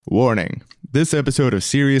Warning. This episode of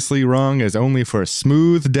Seriously Wrong is only for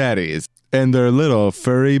smooth daddies and their little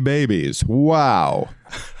furry babies. Wow.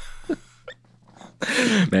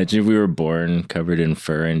 Imagine if we were born covered in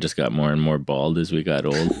fur and just got more and more bald as we got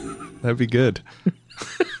old. That'd be good.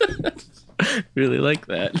 Really like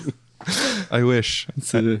that. I wish.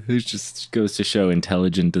 So it just goes to show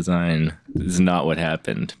intelligent design is not what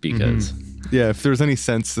happened because... Yeah, if there's any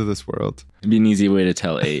sense to this world. It'd be an easy way to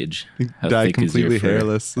tell age. How Die thick is your completely fur?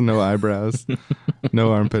 hairless, no eyebrows,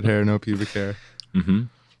 no armpit hair, no pubic hair. Mm-hmm.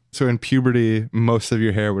 So in puberty, most of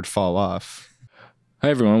your hair would fall off. Hi,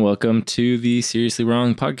 everyone. Welcome to the Seriously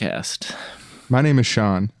Wrong podcast. My name is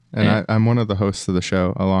Sean, and Yeah. I'm one of the hosts of the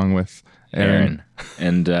show, along with Aaron.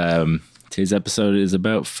 And today's episode is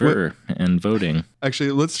about fur and voting.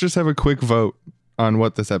 Actually, let's just have a quick vote on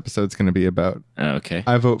what this episode's going to be about. Okay.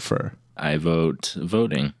 I vote fur. I vote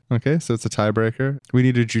voting. Okay, so it's a tiebreaker. We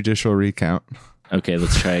need a judicial recount Okay,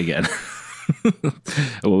 let's try again.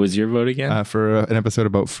 What was your vote again? for an episode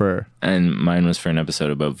about fur. And mine was for an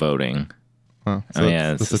episode about voting. Oh, so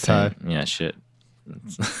Yeah, it's it's a the tie. same. Yeah, shit.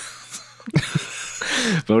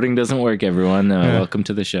 Voting doesn't work, everyone. Welcome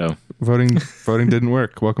to the show. Voting didn't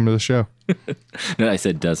work. Welcome to the show. No, I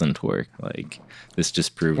said doesn't work. Like, this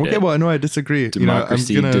just proved Okay, it. well, no, I disagree.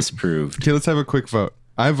 Democracy disproved. Okay, let's have a quick vote.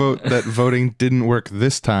 I vote that voting didn't work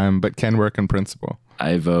this time, but can work in principle.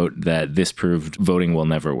 I vote that this proved voting will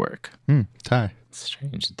never work. Tie. It's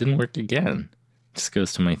strange. It didn't work again. Just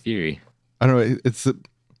goes to my theory. I don't know.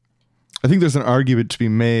 I think there's an argument to be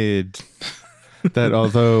made that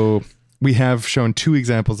although we have shown two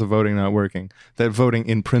examples of voting not working, that voting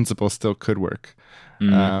in principle still could work.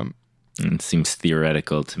 It seems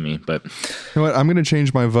theoretical to me, but You know what? I'm going to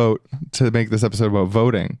change my vote to make this episode about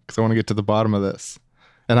voting because I want to get to the bottom of this.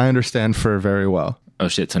 And I understand fur very well. oh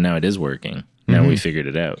shit, so now it is working. Now we figured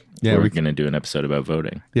it out. Yeah, We're we- going to do an episode about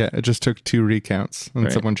voting. Yeah, it just took 2 recounts and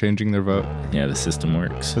Right. someone changing their vote. Yeah, the system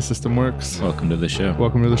works. The system works. Welcome to the show.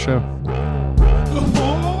 Welcome to the show.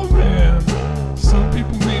 Oh man, some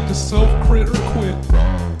people need to self-crit or quit.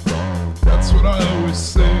 That's what I always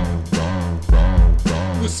say.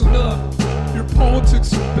 Listen up, your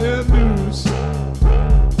politics are bad news.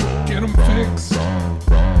 Get them fixed.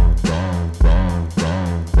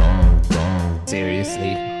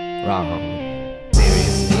 Seriously wrong.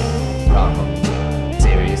 Seriously wrong.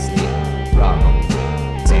 Seriously wrong.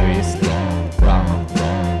 Seriously wrong.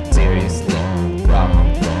 Seriously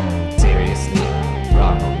wrong. Seriously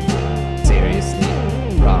wrong. Seriously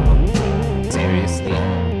wrong. Seriously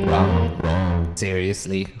wrong.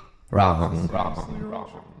 Seriously wrong.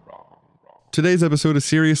 Today's episode of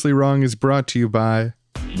Seriously Wrong is brought to you by...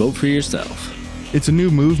 Vote for yourself. It's a new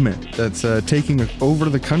movement that's taking over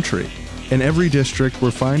the country. In every district, we're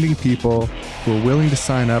finding people who are willing to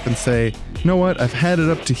sign up and say, you know what, I've had it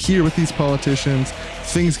up to here with these politicians.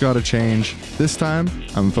 Things got to change. This time,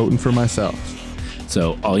 I'm voting for myself.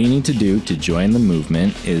 So all you need to do to join the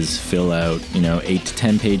movement is fill out, 8 to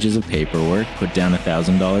 10 pages of paperwork, put down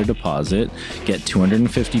 $1,000 deposit, get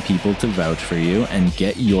 250 people to vouch for you, and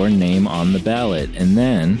get your name on the ballot, and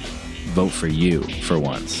then vote for you for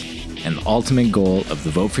once. And the ultimate goal of the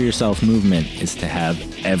Vote for Yourself movement is to have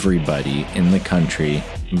everybody in the country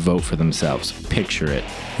vote for themselves. Picture it.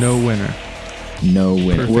 No winner. No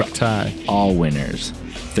winner. Perfect tie. All winners.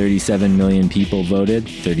 37 million people voted.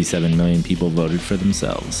 37 million people voted for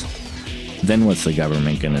themselves. Then what's the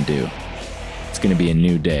government going to do? It's going to be a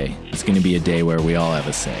new day. It's going to be a day where we all have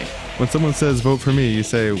a say. When someone says vote for me, you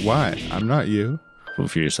say, why? I'm not you. Vote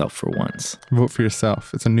for yourself for once. Vote for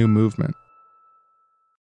yourself. It's a new movement.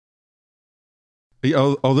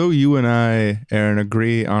 Although you and I, Aaron,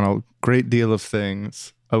 agree on a great deal of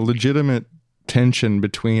things, a legitimate tension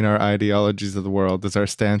between our ideologies of the world is our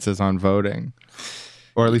stances on voting,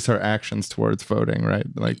 or at least our actions towards voting, right?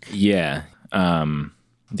 Like, Yeah.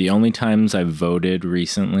 The only times I've voted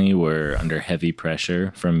recently were under heavy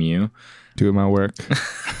pressure from you. doing my work.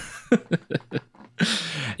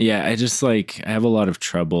 Yeah, I just I have a lot of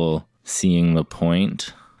trouble seeing the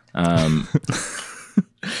point.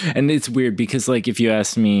 And it's weird because if you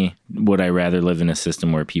ask me, would I rather live in a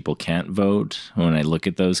system where people can't vote? When I look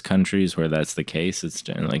at those countries where that's the case, it's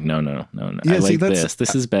like, no. Yeah, I see, like this.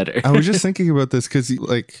 This is better. I was just thinking about this because,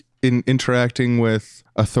 in interacting with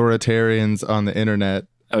authoritarians on the internet,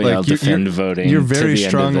 Oh yeah, I'll defend voting. You're to very the end of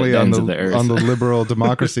strongly the on ends the of earth. on the liberal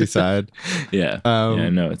democracy side. Yeah, yeah,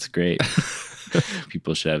 no, it's great.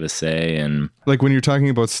 People should have a say, and Like when you're talking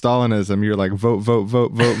about Stalinism, you're like vote.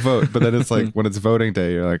 But then it's like when it's voting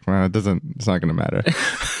day, you're like, well, it's not going to matter.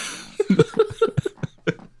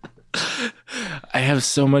 I have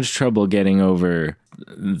so much trouble getting over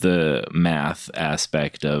the math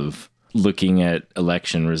aspect of looking at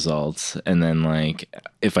election results and then like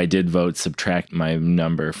if I did vote, subtract my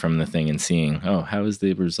number from the thing and seeing, oh, how is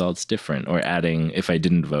the results different? Or adding, if I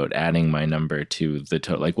didn't vote, adding my number to the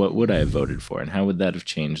total, like what would I have voted for and how would that have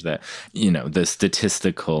changed that, the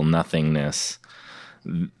statistical nothingness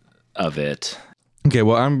of it. Okay,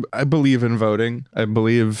 well, I believe in voting. I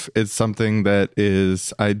believe it's something that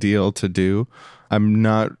is ideal to do. I'm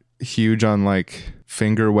not huge on like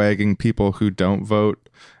finger wagging people who don't vote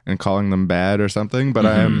and calling them bad or something, but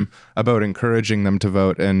I am about encouraging them to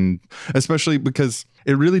vote, and especially because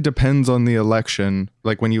it really depends on the election.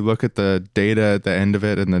 Like when you look at the data at the end of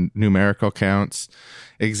it and the numerical counts,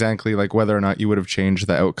 exactly like whether or not you would have changed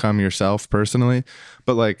the outcome yourself personally.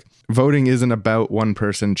 But like voting isn't about one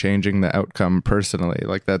person changing the outcome personally.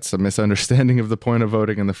 Like that's a misunderstanding of the point of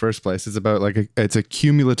voting in the first place. It's about like it's a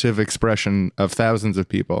cumulative expression of thousands of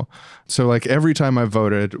people. So like every time I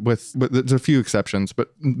voted, with there's a few exceptions,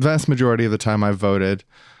 but vast majority of the time I voted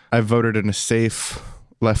in a safe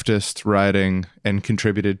leftist riding and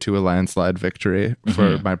contributed to a landslide victory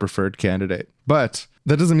for my preferred candidate. But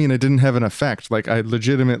that doesn't mean it didn't have an effect. Like I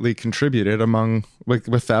legitimately contributed among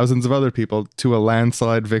with thousands of other people to a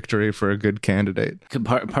landslide victory for a good candidate.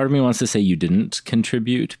 Part of me wants to say you didn't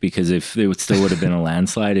contribute because if it still would have been a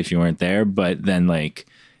landslide if you weren't there. But then like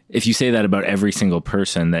if you say that about every single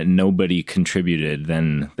person that nobody contributed,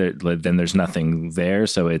 then there's nothing there.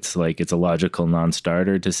 So it's like it's a logical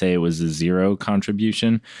non-starter to say it was a zero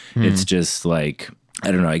contribution. It's just like,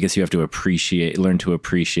 I don't know, I guess you have to learn to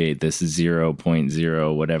appreciate this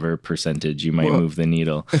 0.0 whatever percentage you might move the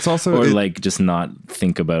needle. It's also or like just not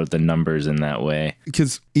think about the numbers in that way.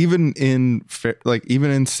 Because even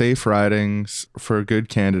in safe ridings for good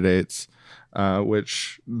candidates,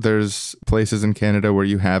 which there's places in Canada where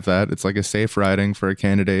you have that. It's like a safe riding for a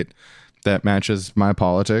candidate that matches my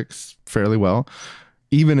politics fairly well.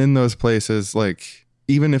 Even in those places, like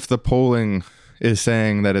even if the polling is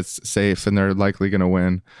saying that it's safe and they're likely going to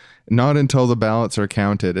win, not until the ballots are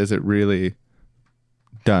counted is it really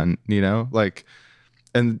done, like,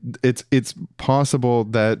 and it's possible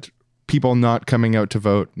that people not coming out to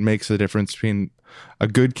vote makes a difference between a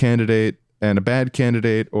good candidate and a bad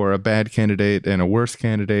candidate, or a bad candidate and a worse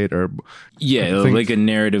candidate, or like a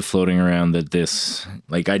narrative floating around that this,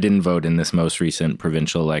 like I didn't vote in this most recent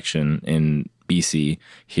provincial election in BC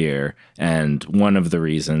here, and one of the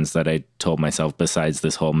reasons that I told myself, besides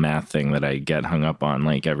this whole math thing that I get hung up on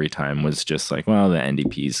like every time, was just like, well, the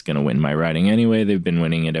NDP is going to win my riding anyway. They've been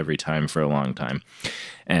winning it every time for a long time.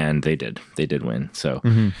 And they did win. So,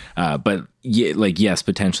 but yeah, like, yes,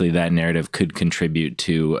 potentially that narrative could contribute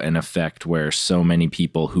to an effect where so many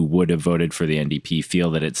people who would have voted for the NDP feel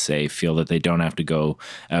that it's safe, feel that they don't have to go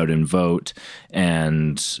out and vote,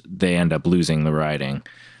 and they end up losing the riding.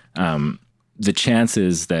 The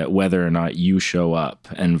chances that whether or not you show up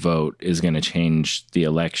and vote is going to change the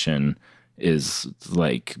election is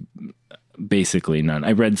like basically none.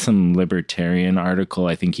 I read some libertarian article.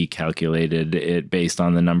 I think he calculated it based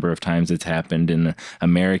on the number of times it's happened in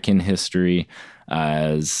American history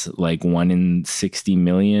as like 1 in 60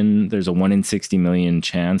 million. There's a 1 in 60 million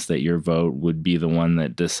chance that your vote would be the one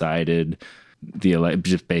that decided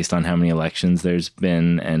just based on how many elections there's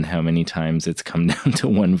been and how many times it's come down to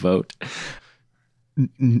one vote.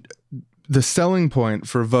 The selling point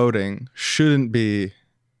for voting shouldn't be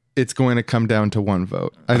it's going to come down to one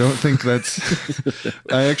vote. I don't think that's.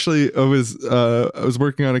 I was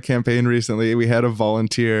working on a campaign recently. We had a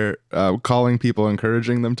volunteer calling people,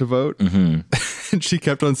 encouraging them to vote, and she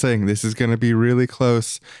kept on saying, "This is going to be really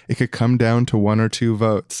close. It could come down to 1 or 2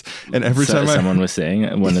 votes." And every time someone was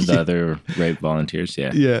saying, one of the other volunteers,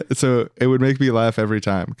 yeah. So it would make me laugh every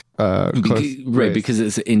time. Because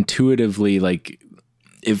it's intuitively like,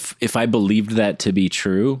 if I believed that to be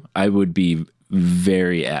true, I would be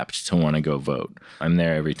very apt to want to go vote. I'm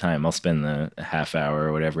there every time. I'll spend the half hour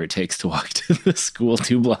or whatever it takes to walk to the school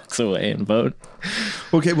 2 blocks away and vote.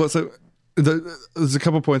 Okay, well, so there's a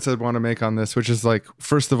couple points I'd want to make on this, which is like,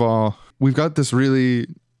 first of all, we've got this really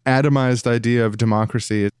atomized idea of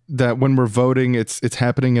democracy that when we're voting, it's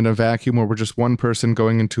happening in a vacuum where we're just one person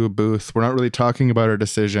going into a booth. We're not really talking about our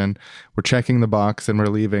decision. We're checking the box and we're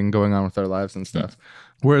leaving, going on with our lives and stuff.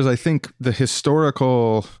 Whereas I think the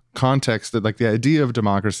historical context, that like the idea of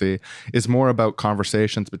democracy is more about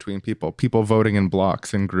conversations between people voting in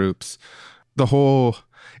blocks and groups. The whole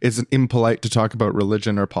is an impolite to talk about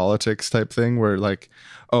religion or politics type thing where like,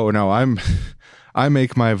 oh no, I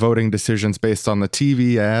make my voting decisions based on the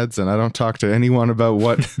TV ads and I don't talk to anyone about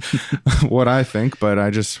what I think, but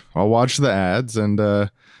I'll watch the ads and then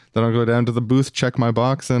I'll go down to the booth, check my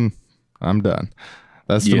box, and I'm done.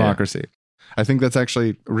 That's Yeah. democracy. I think that's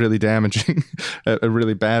actually really damaging, a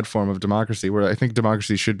really bad form of democracy, where I think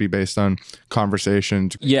democracy should be based on conversation.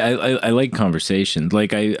 Yeah, I like conversations.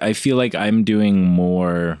 Like, I feel like I'm doing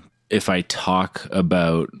more if I talk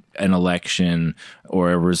about an election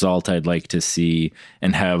or a result I'd like to see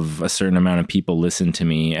and have a certain amount of people listen to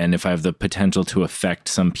me. And if I have the potential to affect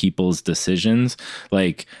some people's decisions,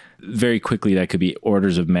 like, very quickly that could be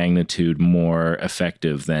orders of magnitude more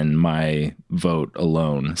effective than my vote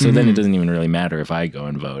alone. So then it doesn't even really matter if I go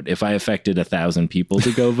and vote. If I affected 1,000 people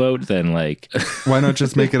to go vote, then like, Why not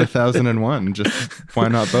just make it 1,001? Just why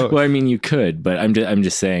not vote? well, I mean, you could, but I'm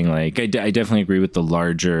just saying, like, I definitely agree with the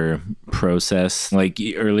larger process. Like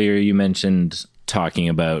earlier you mentioned talking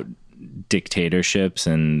about dictatorships,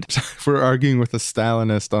 and If we're arguing with a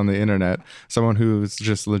Stalinist on the internet, someone who's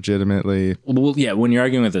just legitimately, well, yeah, when you're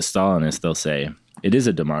arguing with a Stalinist, they'll say it is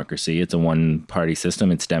a democracy. It's a one-party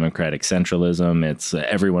system. It's democratic centralism. It's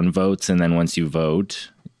everyone votes, and then once you vote,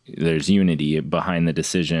 there's unity behind the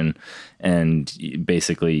decision, and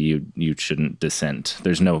basically you shouldn't dissent.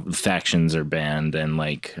 There's no factions are banned, and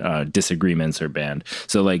like disagreements are banned.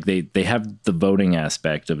 So like they have the voting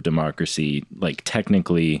aspect of democracy like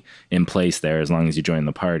technically in place there as long as you join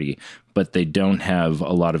the party, but they don't have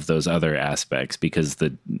a lot of those other aspects because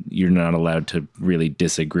you're not allowed to really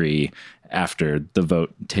disagree after the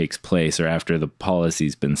vote takes place or after the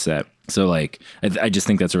policy's been set. So like, I just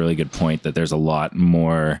think that's a really good point, that there's a lot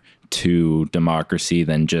more to democracy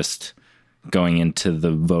than just going into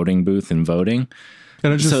the voting booth and voting.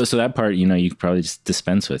 and it just, So that part, you know, you could probably just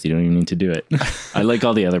dispense with. You don't even need to do it. I like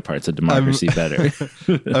all the other parts of democracy better.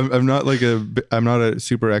 I'm not a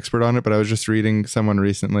super expert on it, but I was just reading someone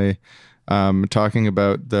recently talking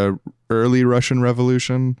about the early Russian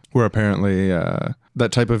Revolution, where apparently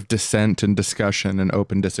that type of dissent and discussion and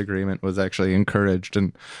open disagreement was actually encouraged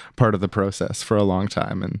and part of the process for a long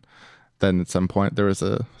time. And then at some point there was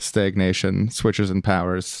a stagnation, switches in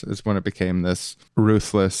powers is when it became this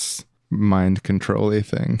ruthless mind control-y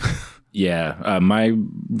thing. Yeah,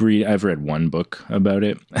 I've read one book about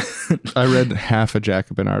it. I read half a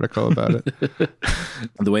Jacobin article about it.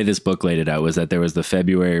 The way this book laid it out was that there was the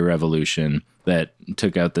February Revolution that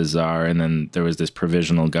took out the Tsar, and then there was this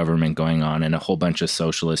provisional government going on, and a whole bunch of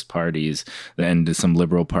socialist parties and some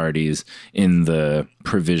liberal parties in the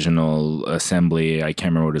provisional assembly. I can't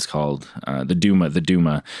remember what it's called, the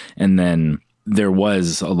Duma, and then there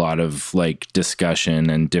was a lot of like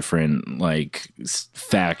discussion and different like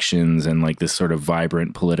factions and like this sort of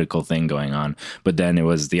vibrant political thing going on. But then it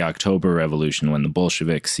was the October Revolution when the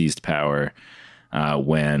Bolsheviks seized power,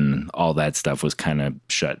 when all that stuff was kind of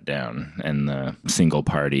shut down and the single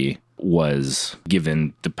party was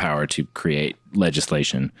given the power to create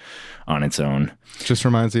legislation on its own. Just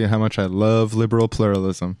reminds me of how much I love liberal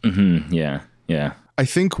pluralism. Yeah. I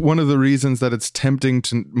think one of the reasons that it's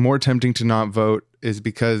more tempting to not vote is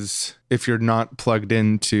because if you're not plugged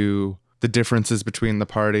into the differences between the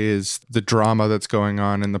parties, the drama that's going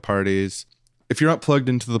on in the parties, if you're not plugged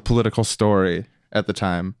into the political story at the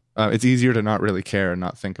time, it's easier to not really care and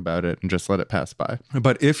not think about it and just let it pass by.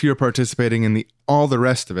 But if you're participating in all the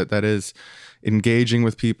rest of it, that is engaging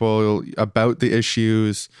with people about the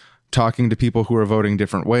issues, talking to people who are voting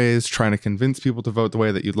different ways, trying to convince people to vote the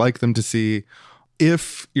way that you'd like them to see,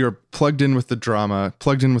 if you're plugged in with the drama,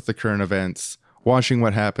 plugged in with the current events, watching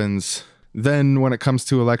what happens, then when it comes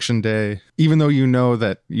to election day, even though you know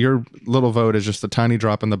that your little vote is just a tiny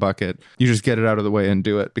drop in the bucket, you just get it out of the way and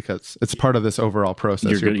do it because it's part of this overall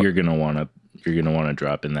process. You're gonna want to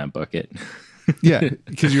drop in that bucket. Yeah,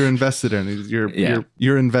 because you're invested in it.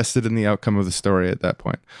 You're invested in the outcome of the story at that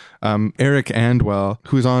point. Eric Andwell,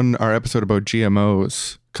 who's on our episode about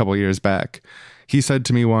GMOs a couple years back, he said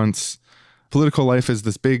to me once, political life is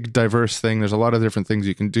this big, diverse thing. There's a lot of different things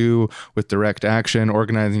you can do with direct action,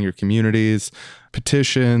 organizing your communities,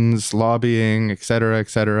 petitions, lobbying, et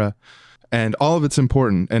cetera, and all of it's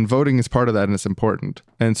important. And voting is part of that, and it's important.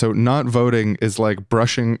 And so not voting is like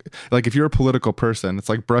brushing, like if you're a political person, it's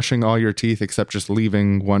like brushing all your teeth except just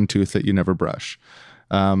leaving one tooth that you never brush.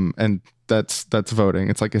 And that's voting.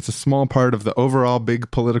 It's like it's a small part of the overall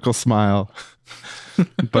big political smile.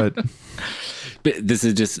 But this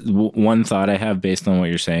is just one thought I have based on what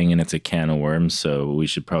you're saying, and it's a can of worms, so we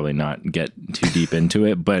should probably not get too deep into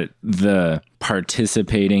it. But the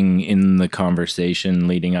participating in the conversation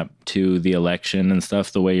leading up to the election and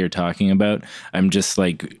stuff, the way you're talking about, I'm just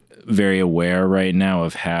like very aware right now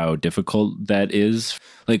of how difficult that is.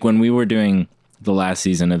 Like when we were doing the last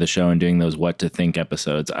season of the show and doing those What to Think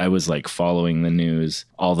episodes, I was like following the news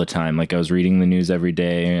all the time. Like I was reading the news every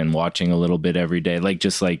day and watching a little bit every day, like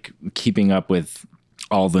just like keeping up with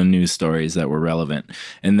all the news stories that were relevant.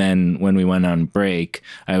 And then when we went on break,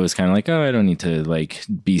 I was kind of like, oh, I don't need to like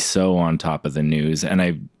be so on top of the news. And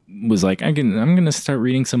I was like, I'm going to start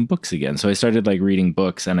reading some books again. So I started like reading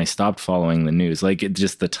books and I stopped following the news. Like it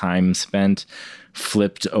just, the time spent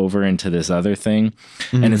flipped over into this other thing.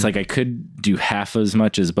 And it's like, I could do half as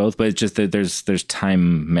much as both, but it's just that there's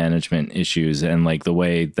time management issues and like the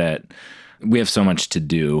way that we have so much to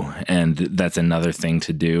do, and that's another thing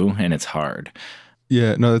to do. And it's hard.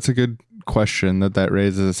 Yeah, no, that's a good question that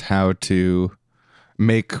raises, how to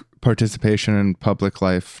make participation in public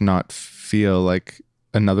life not feel like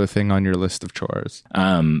another thing on your list of chores.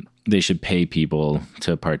 They should pay people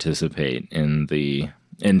to participate in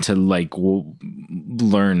and to like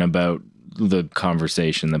learn about the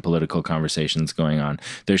conversation, the political conversations going on.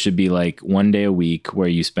 There should be like one day a week where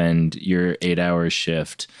you spend your 8-hour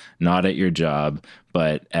shift, not at your job,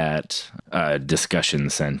 but at a discussion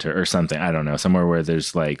center or something. I don't know, somewhere where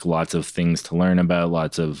there's like lots of things to learn about,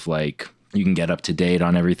 lots of like, you can get up to date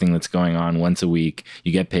on everything that's going on once a week.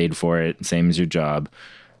 You get paid for it, same as your job.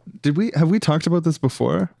 Have we talked about this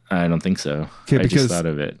before? I don't think so. Okay, I just thought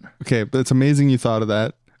of it. Okay, but it's amazing you thought of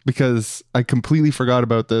that, because I completely forgot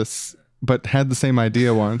about this, but had the same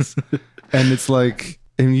idea once. And it's like,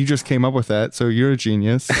 and you just came up with that, so you're a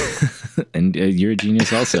genius. And you're a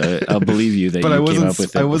genius also. I'll believe you that but you came up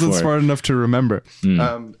with it. I wasn't before. smart enough to remember.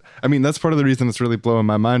 I mean, that's part of the reason it's really blowing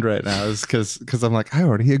my mind right now, is because I'm like, I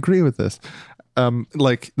already agree with this.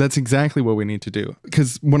 Like that's exactly what we need to do.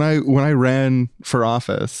 Because when I ran for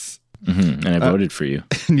office, and I voted for you,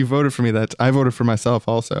 and you voted for me, that I voted for myself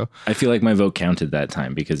also. I feel like my vote counted that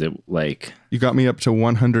time because it like you got me up to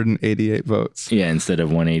 188 votes. Yeah, instead of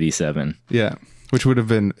 187. Yeah, which would have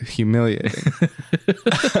been humiliating.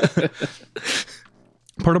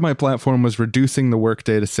 Part of my platform was reducing the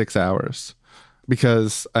workday to 6 hours.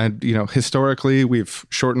 Because historically we've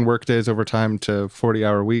shortened work days over time to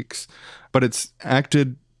 40-hour weeks, but it's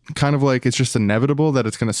acted kind of like it's just inevitable that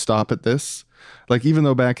it's going to stop at this. Like even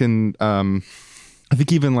though back in, I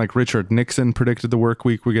think even like Richard Nixon predicted the work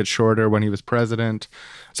week would get shorter when he was president.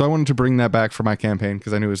 So I wanted to bring that back for my campaign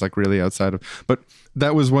because I knew it was like really outside of, but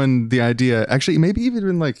that was when the idea, actually maybe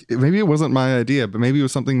even like, maybe it wasn't my idea, but maybe it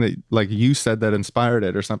was something that like you said that inspired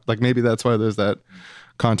it or something. Like maybe that's why there's that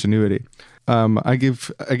continuity. I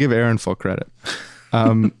give Aaron full credit.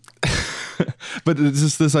 But it's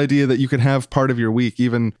just this idea that you can have part of your week,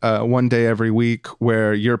 even one day every week,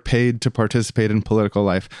 where you're paid to participate in political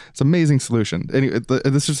life. It's an amazing solution. Anyway,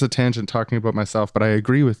 this is just a tangent talking about myself, but I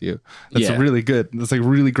agree with you. That's a really good, that's like a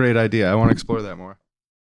really great idea. I want to explore that more.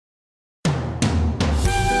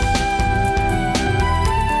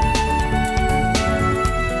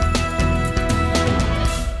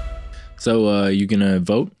 So you gonna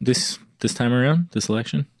vote this time around, this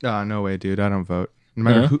election? Oh, no way, dude. I don't vote. No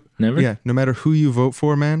matter who, never? Yeah, no matter who you vote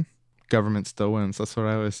for, man, government still wins. That's what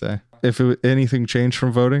I always say. If anything changed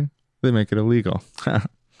from voting, they make it illegal.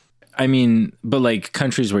 I mean, but like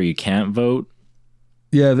countries where you can't vote,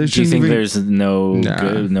 yeah, they do you think there's no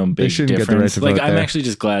big difference? Get the right to like vote I'm there. actually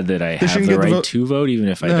just glad that I have the right to vote, even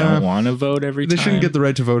if I don't want to vote every time. They shouldn't get the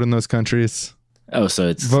right to vote in those countries. Oh, so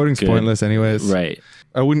it's voting's good. Pointless anyways. Right.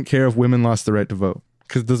 I wouldn't care if women lost the right to vote,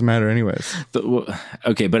 because it doesn't matter anyways.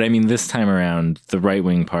 Okay, but I mean, this time around, the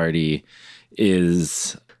right-wing party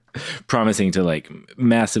is promising to like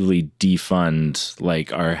massively defund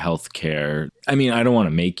like our health care. I mean, I don't want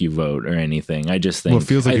to make you vote or anything. I just think, well, it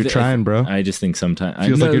feels like you're trying, bro. I just think sometimes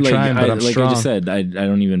feels like you're trying, but I'm like strong. I just said, I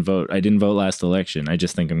don't even vote. I didn't vote last election. I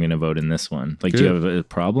just think I'm going to vote in this one. Like, do you have a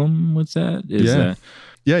problem with that?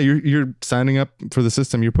 Yeah, you're signing up for the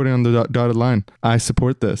system. You're putting on the dotted line. I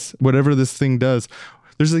support this. Whatever this thing does.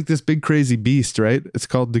 There's like this big crazy beast, right? It's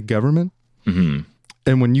called the government. Mm-hmm.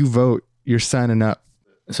 And when you vote, you're signing up.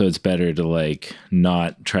 So it's better to like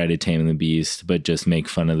not try to tame the beast, but just make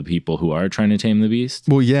fun of the people who are trying to tame the beast.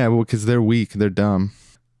 Well, yeah, because they're weak. They're dumb.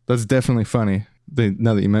 That's definitely funny.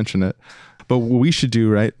 Now that you mention it. But what we should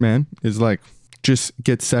do, right, man, is like just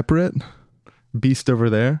get separate. Beast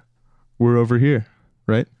over there. We're over here.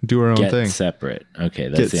 Right? Do our own thing. Get separate. Okay,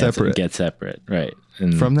 that's the answer. Get separate. Right.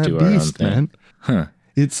 And from that do our own beast, thing. man. Huh.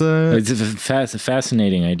 It's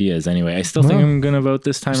fascinating ideas. Anyway, I still think I'm gonna vote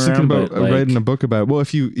this time around. Thinking about but like, writing a book about. Well,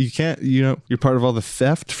 if you can't, you're part of all the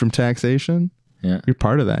theft from taxation. Yeah, you're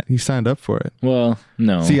part of that. You signed up for it. Well,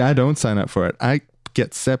 no. See, I don't sign up for it. I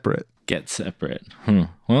get separate. Get separate.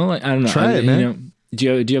 Well, I don't know. Try it, man. Do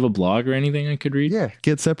you have a blog or anything I could read? Yeah,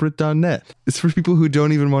 getseparate.net. It's for people who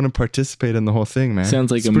don't even want to participate in the whole thing, man.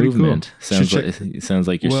 Sounds like it's a movement. Cool. Sounds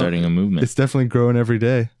like you're starting a movement. It's definitely growing every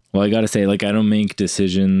day. Well, I got to say, like, I don't make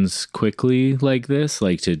decisions quickly like this,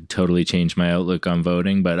 like to totally change my outlook on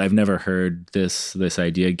voting, but I've never heard this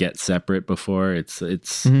idea get separate before. It's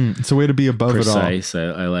It's a way to be above precise. it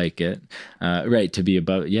all. I like it. Right. To be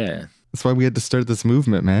above. Yeah. That's why we had to start this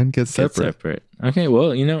movement, man. Get separate. Okay.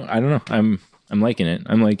 Well, I don't know. I'm liking it.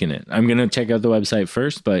 I'm going to check out the website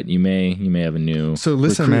first, but you may have a new. So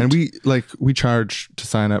listen, recruit. man, we charge to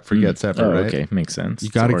sign up for Get Separate, Oh, right? okay. Makes sense. You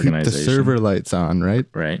got to keep the server lights on, right?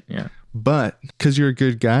 Right. Yeah. But because you're a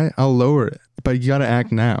good guy, I'll lower it. But you got to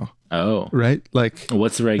act now, Oh. right? Like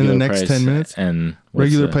What's the regular in the next price? 10 minutes? And what's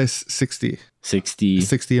Regular the- price 60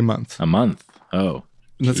 60 a month. a month. Oh.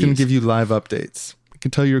 And that's going Jeez. to give you live updates. I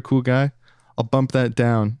can tell you're a cool guy. I'll bump that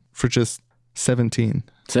down for just 17.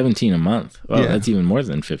 17 a month. Well, Yeah. that's even more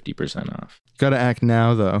than 50% off. Got to act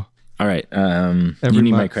now, though. All right. Every You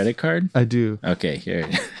need my month. credit card? I do. Okay, here.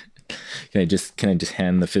 Can I just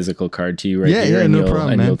hand the physical card to you right Yeah, here? yeah, and no you'll, problem,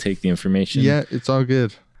 and man. you'll take the information. Yeah, it's all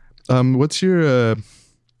good. What's your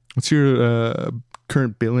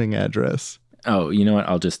current billing address? Oh, you know what?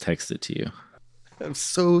 I'll just text it to you. I'm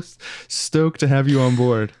so stoked to have you on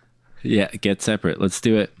board. Yeah, Get Separate. Let's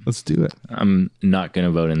do it. Let's do it. I'm not going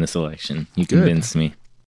to vote in this election. You Good. convinced me.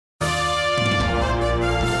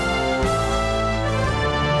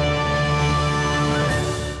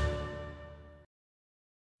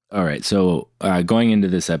 All right. So going into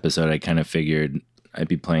this episode, I kind of figured I'd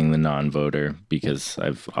be playing the non-voter because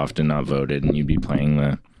I've often not voted, and you'd be playing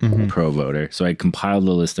the pro-voter. So I compiled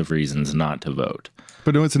a list of reasons not to vote.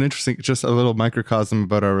 But it's an interesting, just a little microcosm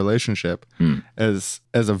about our relationship as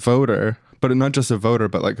a voter, but not just a voter,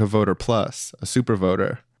 but like a voter plus, a super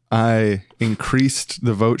voter. I increased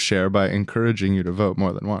the vote share by encouraging you to vote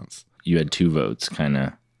more than once. You had 2 votes, kind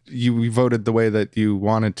of. You voted the way that you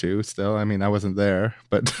wanted to still. I mean, I wasn't there,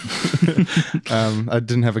 but I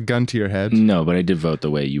didn't have a gun to your head. No, but I did vote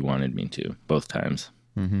the way you wanted me to, both times.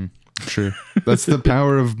 True. That's the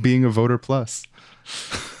power of being a voter plus.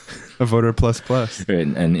 A voter plus plus.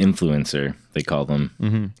 An influencer, they call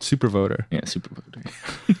them. Super voter. Yeah, super voter.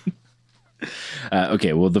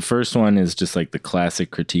 Okay, well, the first one is just like the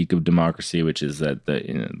classic critique of democracy, which is that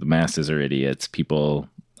the masses are idiots. People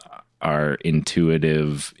are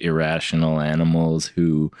intuitive, irrational animals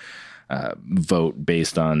who vote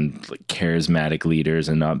based on like charismatic leaders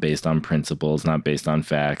and not based on principles, not based on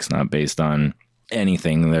facts, not based on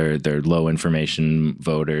anything. They're low information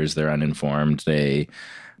voters. They're uninformed. They,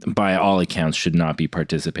 by all accounts, should not be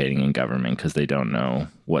participating in government because they don't know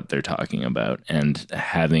what they're talking about. And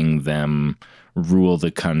having them rule the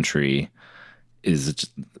country is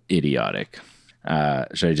just idiotic.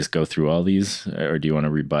 Should I just go through all these, or do you want to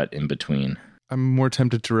rebut in between? I'm more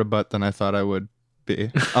tempted to rebut than I thought I would be.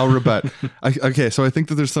 I'll rebut. Okay, so I think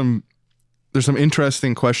that there's some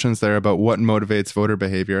interesting questions there about what motivates voter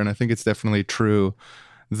behavior, and I think it's definitely true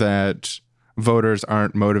that voters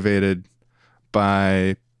aren't motivated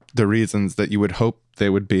by the reasons that you would hope they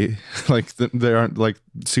would be. Like they aren't like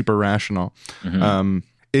super rational.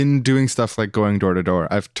 In doing stuff like going door to door,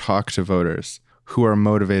 I've talked to voters who are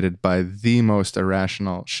motivated by the most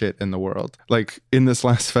irrational shit in the world. Like in this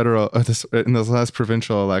last in this last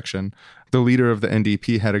provincial election, the leader of the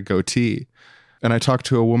NDP had a goatee. And I talked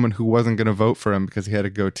to a woman who wasn't going to vote for him because he had a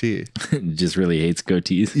goatee. Just really hates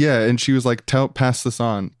goatees. Yeah, and she was like, pass this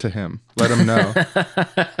on to him. Let him know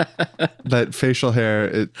that facial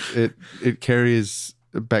hair, it carries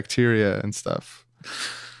bacteria and stuff.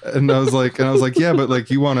 And I was like, yeah, but like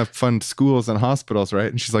you want to fund schools and hospitals, right?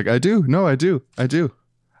 And she's like, I do. No, I do.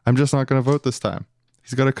 I'm just not going to vote this time.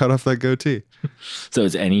 He's got to cut off that goatee. So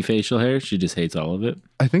it's any facial hair? She just hates all of it?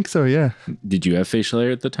 I think so, yeah. Did you have facial hair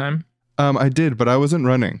at the time? I did, but I wasn't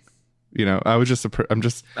running. I was just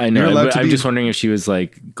I know, you're allowed but to I'm be- just wondering if she was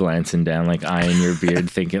like glancing down, like eyeing your beard,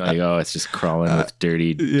 thinking like, oh, it's just crawling with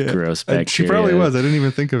dirty, yeah. gross And bacteria. she probably was. I didn't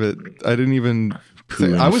even think of it. I didn't even.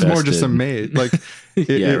 Poo I was more just infested. amazed. Like,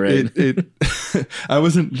 Yeah, right. I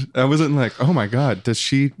wasn't like, oh my god, does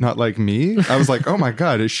she not like me? I was like, oh my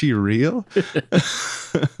god, is she real?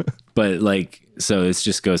 But like, so this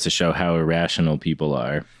just goes to show how irrational people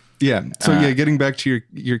are. Yeah. So getting back to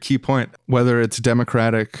your key point, whether it's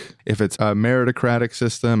democratic, if it's a meritocratic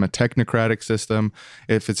system, a technocratic system,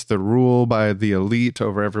 if it's the rule by the elite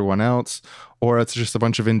over everyone else, or it's just a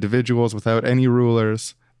bunch of individuals without any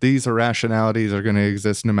rulers, these irrationalities are going to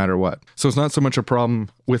exist no matter what. So it's not so much a problem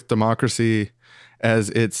with democracy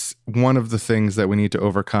as it's one of the things that we need to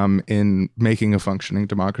overcome in making a functioning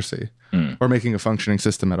democracy or making a functioning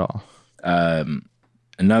system at all.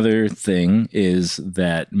 Another thing is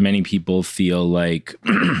that many people feel like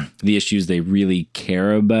the issues they really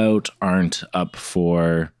care about aren't up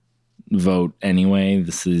for vote anyway.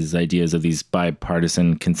 This is ideas of these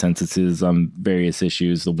bipartisan consensuses on various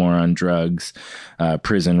issues, the war on drugs,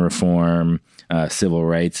 prison reform, civil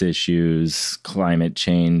rights issues, climate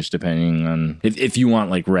change, depending on if you want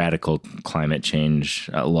like radical climate change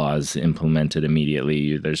laws implemented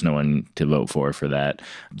immediately, there's no one to vote for that.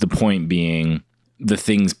 The point being, the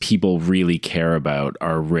things people really care about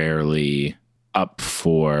are rarely up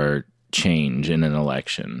for change in an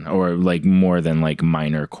election, or like more than like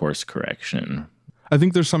minor course correction. I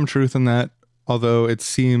think there's some truth in that, although it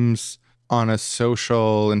seems on a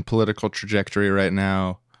social and political trajectory right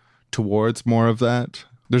now towards more of that.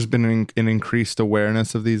 There's been an increased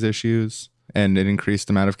awareness of these issues and an increased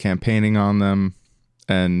amount of campaigning on them.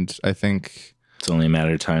 And I think it's only a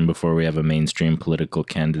matter of time before we have a mainstream political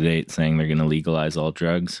candidate saying they're going to legalize all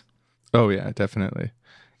drugs. Oh, yeah, definitely.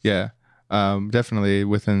 Yeah, definitely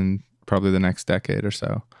within probably the next decade or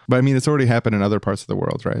so. But I mean, it's already happened in other parts of the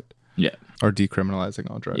world, right? Yeah. Or decriminalizing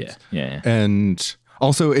all drugs. Yeah. And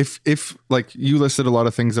also, if like you listed a lot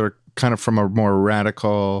of things that are kind of from a more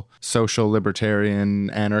radical social libertarian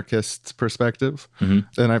anarchist perspective, and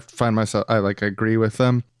I find myself, I agree with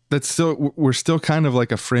them. We're still kind of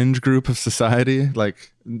like a fringe group of society.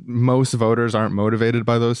 Like most voters aren't motivated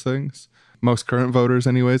by those things. Most current voters,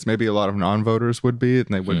 anyways. Maybe a lot of non-voters would be, and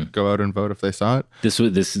they would go out and vote if they saw it.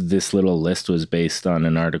 This little list was based on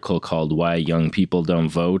an article called "Why Young People Don't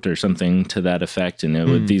Vote" or something to that effect,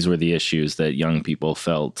 and these were the issues that young people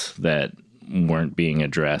felt that weren't being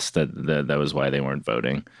addressed. That was why they weren't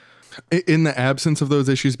voting. In the absence of those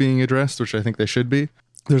issues being addressed, which I think they should be,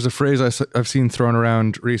 there's a phrase I've seen thrown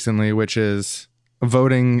around recently, which is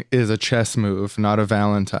voting is a chess move, not a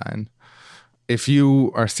Valentine. If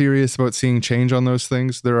you are serious about seeing change on those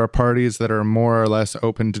things, there are parties that are more or less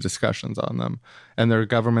open to discussions on them. And there are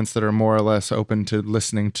governments that are more or less open to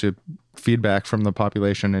listening to feedback from the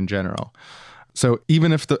population in general. So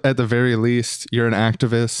even if at the very least you're an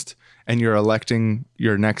activist and you're electing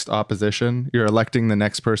your next opposition, you're electing the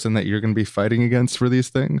next person that you're going to be fighting against for these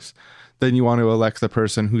things, then you want to elect the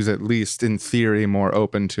person who's at least in theory more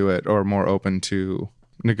open to it, or more open to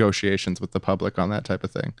negotiations with the public on that type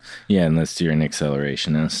of thing. Yeah, unless you're an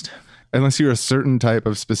accelerationist. Unless you're a certain type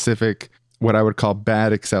of specific, what I would call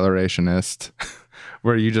bad accelerationist,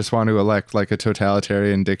 where you just want to elect like a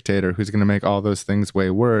totalitarian dictator who's going to make all those things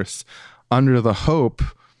way worse, under the hope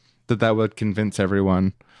that that would convince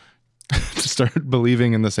everyone to start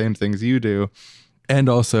believing in the same things you do. And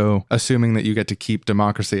also assuming that you get to keep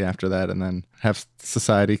democracy after that, and then have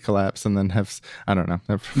society collapse, and then have, I don't know.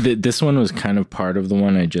 This one was kind of part of the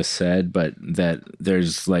one I just said, but that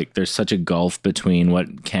there's such a gulf between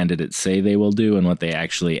what candidates say they will do and what they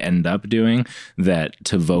actually end up doing, that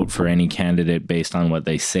to vote for any candidate based on what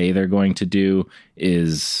they say they're going to do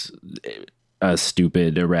is a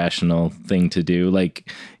stupid, irrational thing to do. Like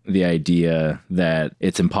the idea that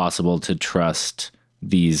it's impossible to trust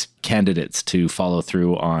these candidates to follow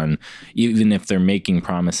through on, even if they're making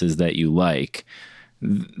promises that you like.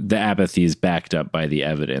 The apathy is backed up by the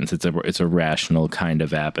evidence. It's a rational kind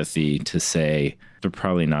of apathy to say they're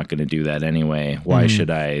probably not going to do that anyway. Why should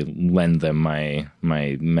I lend them my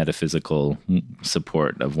metaphysical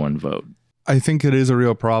support of one vote? I think it is a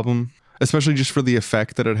real problem, especially just for the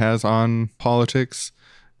effect that it has on politics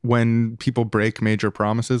when people break major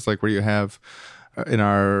promises, like where you have in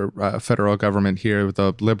our federal government here with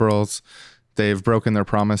the Liberals. They've broken their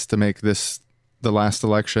promise to make this the last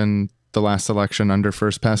election under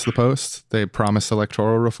first past the post. They promised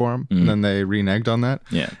electoral reform, and then they reneged on that.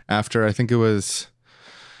 Yeah. After, I think it's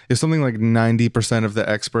something like 90% of the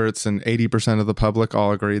experts and 80% of the public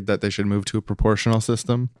all agreed that they should move to a proportional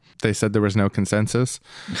system. They said there was no consensus.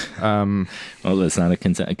 Well, that's not a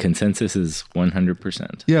consensus. Consensus is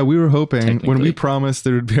 100%. Yeah, we were hoping when we promised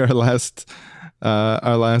there would be our last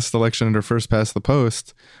election under first past the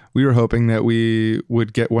post, we were hoping that we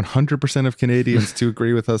would get 100% of Canadians to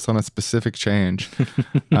agree with us on a specific change.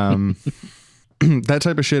 That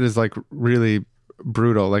type of shit is like really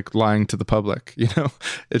brutal, like lying to the public. You know,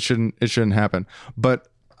 it shouldn't happen. But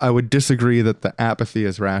I would disagree that the apathy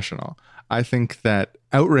is rational. I think that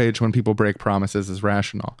outrage when people break promises is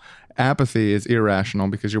rational. Apathy is irrational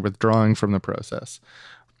because you're withdrawing from the process.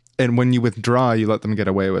 And when you withdraw, you let them get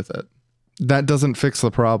away with it. That doesn't fix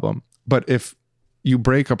the problem. But if you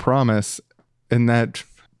break a promise and that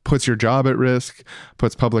puts your job at risk,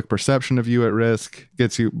 puts public perception of you at risk,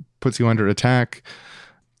 puts you under attack,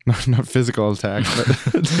 not physical attack,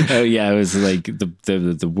 but oh yeah, it was like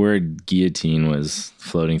the word guillotine was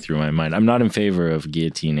floating through my mind. I'm not in favor of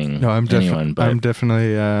guillotining anyone, but I'm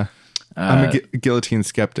definitely I'm a guillotine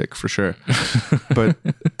skeptic for sure. But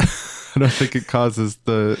I don't think it causes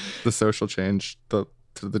the social change to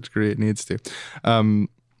the degree it needs to.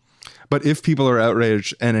 But if people are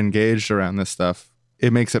outraged and engaged around this stuff,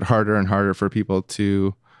 it makes it harder and harder for people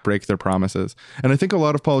to break their promises. And I think a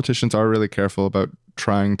lot of politicians are really careful about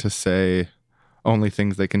trying to say only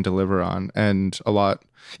things they can deliver on. And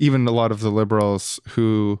even a lot of the liberals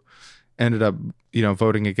who ended up,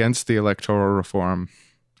 voting against the electoral reform,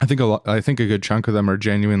 I think a good chunk of them are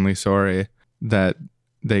genuinely sorry that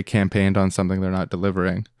they campaigned on something they're not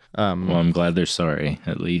delivering. Well, I'm glad they're sorry,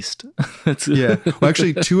 at least. Yeah. Well,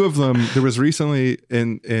 actually, two of them, there was recently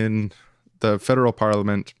in the federal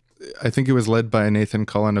parliament, I think it was led by Nathan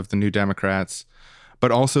Cullen of the New Democrats,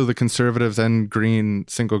 but also the Conservatives and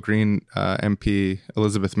single Green MP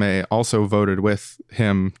Elizabeth May also voted with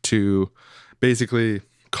him to basically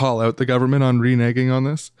call out the government on reneging on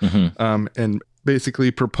this, and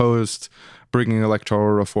basically proposed bringing electoral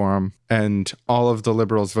reform, and all of the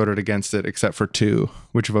liberals voted against it except for two,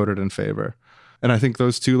 which voted in favor. And I think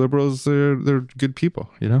those two liberals, they're good people.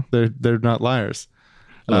 They're not liars.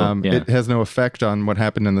 It has no effect on what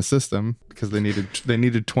happened in the system because they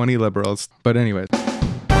needed 20 liberals. But anyway.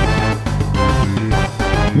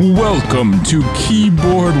 Welcome to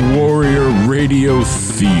Keyboard Warrior Radio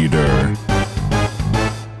Theater.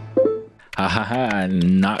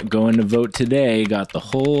 Not going to vote today. Got the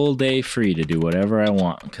whole day free to do whatever I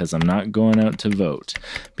want because I'm not going out to vote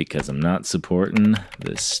because I'm not supporting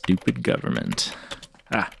this stupid government.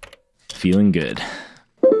 Feeling good.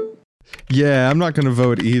 Yeah, I'm not going to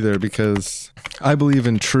vote either because I believe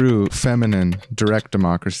in true feminine direct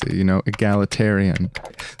democracy, egalitarian.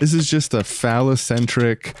 This is just a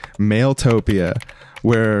phallocentric male-topia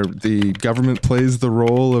where the government plays the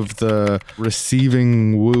role of the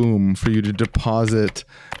receiving womb for you to deposit.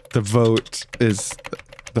 The vote is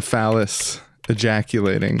the phallus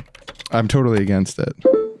ejaculating. I'm totally against it.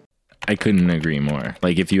 I couldn't agree more.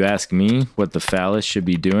 Like, if you ask me what the phallus should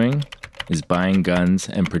be doing, is buying guns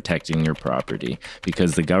and protecting your property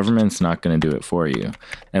because the government's not going to do it for you.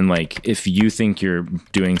 And if you think you're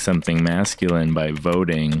doing something masculine by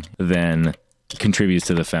voting, then contributes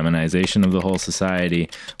to the feminization of the whole society,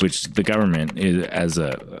 which the government is, as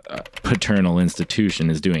a paternal institution,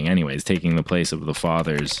 is doing anyways, taking the place of the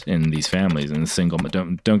fathers in these families and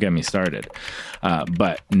don't get me started.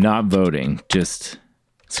 But not voting, it's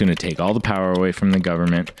going to take all the power away from the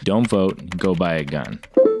government. Don't vote, go buy a gun.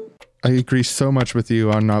 I agree so much with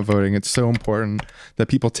you on not voting. It's so important that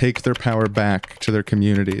people take their power back to their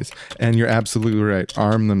communities. And you're absolutely right.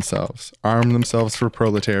 Arm themselves. Arm themselves for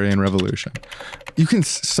proletarian revolution. You can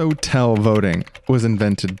so tell voting was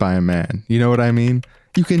invented by a man. You know what I mean?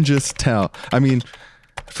 You can just tell. I mean,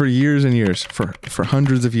 for years and years, for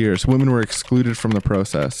hundreds of years, women were excluded from the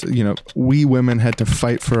process. We women had to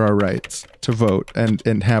fight for our rights to vote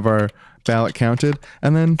and have our ballot counted.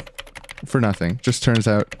 And then for nothing. Just turns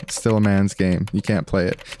out it's still a man's game. You can't play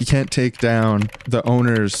it. You can't take down the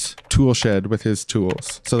owner's tool shed with his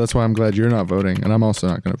tools. So that's why I'm glad you're not voting, and I'm also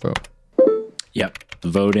not going to vote. Yep.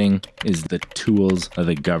 Voting is the tools of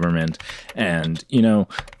the government. And,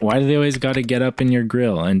 why do they always got to get up in your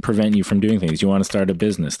grill and prevent you from doing things? You want to start a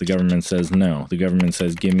business. The government says no. The government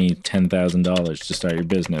says, give me $10,000 to start your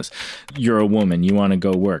business. You're a woman. You want to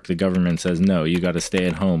go work. The government says no. You got to stay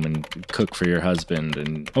at home and cook for your husband.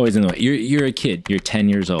 And always in the way. You're a kid. You're 10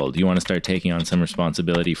 years old. You want to start taking on some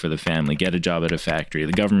responsibility for the family. Get a job at a factory.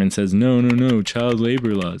 The government says no. Child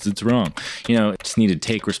labor laws. It's wrong. Just need to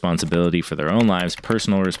take responsibility for their own lives,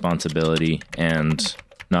 personal responsibility, and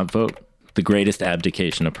not vote. The greatest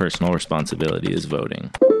abdication of personal responsibility is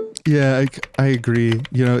voting. Yeah, I agree.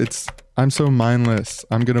 I'm so mindless.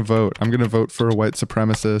 I'm going to vote. I'm going to vote for a white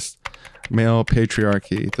supremacist, male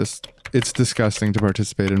patriarchy. It's disgusting to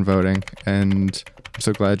participate in voting, and I'm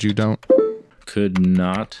so glad you don't. Could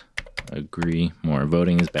not agree more.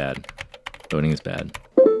 Voting is bad. Voting is bad.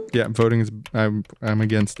 Yeah, voting is, I'm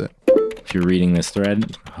against it. If you're reading this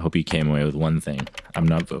thread, I hope you came away with one thing. I'm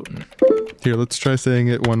not voting. Here, let's try saying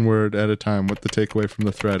it one word at a time, what the takeaway from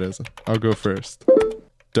the thread is. I'll go first.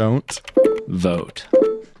 Don't vote.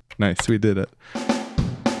 Nice, we did it.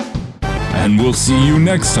 And we'll see you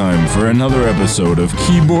next time for another episode of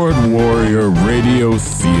Keyboard Warrior Radio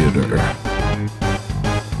Theater.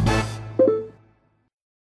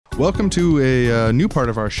 Welcome to a new part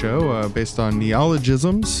of our show based on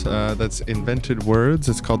neologisms. That's invented words.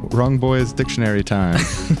 It's called Wrong Boys Dictionary Time.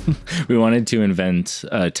 We wanted to invent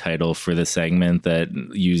a title for the segment that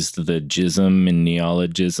used the jism and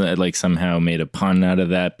neologism, like somehow made a pun out of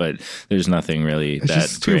that, but there's nothing really It's that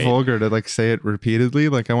just too great. vulgar to like say it repeatedly.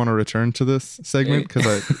 Like I want to return to this segment because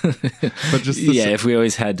but just Yeah, if we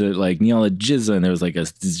always had to like neologism and there was like a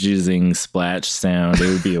jizzing splash sound, it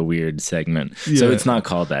would be a weird segment. So Yeah. it's not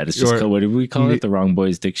called that. It's just called, what did we call it? The Wrong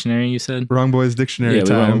Boys Dictionary, you said? Wrong Boys Dictionary Yeah,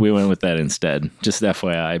 Time. we went with that instead. Just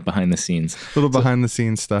FYI, behind the scenes. Little behind the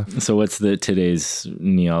scenes stuff. So what's today's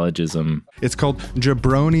neologism? It's called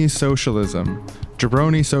jabroni socialism.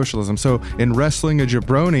 Jabroni socialism. So in wrestling, a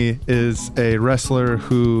jabroni is a wrestler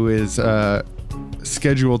who is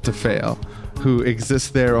scheduled to fail, who exists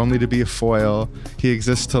there only to be a foil. He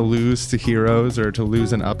exists to lose to heroes or to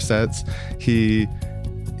lose in upsets.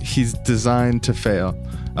 He's designed to fail.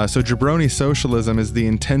 So jabroni socialism is the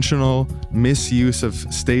intentional misuse of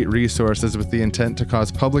state resources with the intent to cause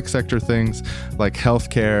public sector things like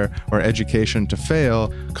healthcare or education to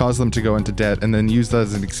fail, cause them to go into debt, and then use that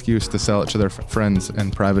as an excuse to sell it to their friends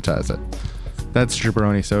and privatize it. That's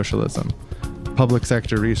jabroni socialism. Public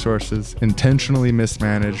sector resources intentionally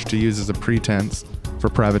mismanaged to use as a pretense for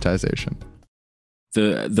privatization.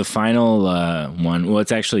 The final one, well,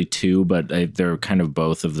 it's actually two, but they're kind of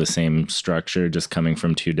both of the same structure, just coming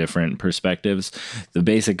from two different perspectives. The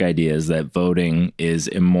basic idea is that voting is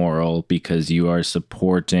immoral because you are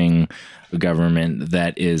supporting a government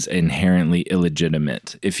that is inherently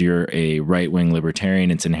illegitimate. If you're a right-wing libertarian,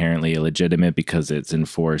 it's inherently illegitimate because it's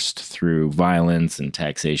enforced through violence and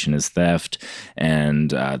taxation is theft,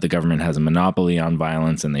 and the government has a monopoly on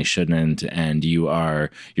violence and they shouldn't, and you're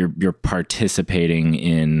participating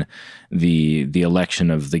in the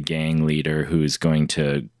election of the gang leader who's going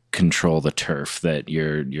to control the turf that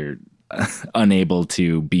you're unable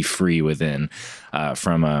to be free within.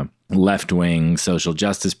 From a left-wing social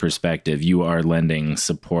justice perspective, you are lending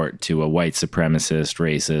support to a white supremacist,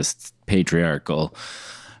 racist, patriarchal,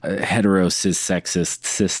 hetero cis sexist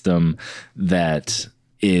system that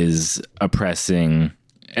is oppressing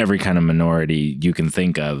every kind of minority you can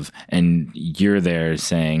think of, and you're there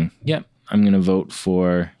saying, yep, I'm going to vote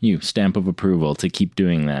for you, stamp of approval, to keep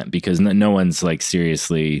doing that, because no one's like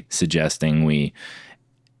seriously suggesting we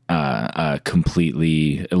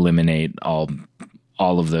completely eliminate all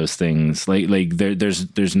of those things. Like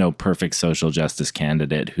there's no perfect social justice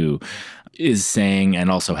candidate who is saying and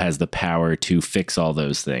also has the power to fix all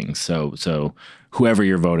those things. So whoever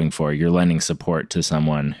you're voting for, you're lending support to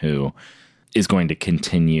someone who is going to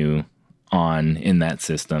continue on in that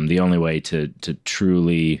system. The only way to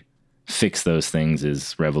truly fix those things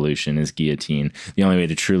is revolution, is guillotine. The only way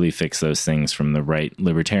to truly fix those things from the right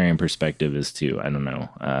libertarian perspective is to, I don't know,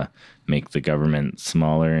 make the government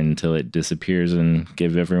smaller until it disappears and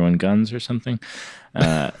give everyone guns or something.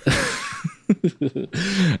 But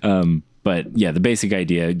yeah, the basic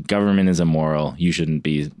idea, government is immoral. You shouldn't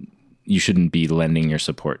be lending your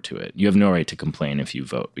support to it. You have no right to complain if you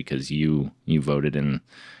vote because you voted and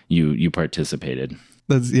you participated.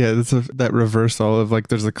 That's that reversal of like,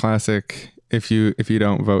 there's a classic, if you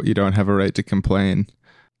don't vote, you don't have a right to complain.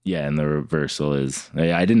 Yeah, and the reversal is,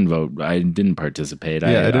 I didn't vote, I didn't participate.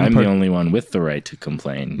 Yeah, I'm the only one with the right to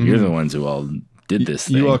complain. Mm-hmm. You're the ones who all did this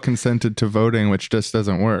thing. You all consented to voting, which just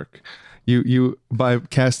doesn't work. You by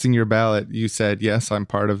casting your ballot, you said, yes, I'm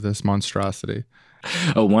part of this monstrosity.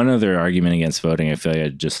 Oh, one other argument against voting I feel like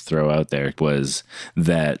I'd just throw out there was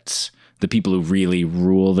that the people who really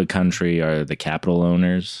rule the country are the capital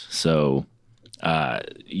owners. So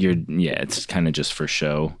it's kind of just for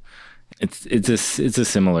show. It's a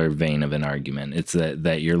similar vein of an argument. It's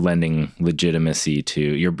that you're lending legitimacy to,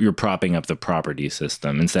 you're propping up the property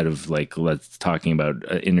system instead of like, let's talking about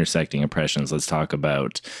intersecting oppressions. Let's talk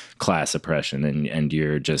about class oppression, and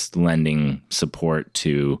you're just lending support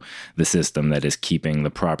to the system that is keeping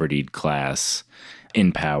the propertied class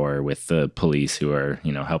in power with the police who are,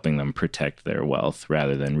 helping them protect their wealth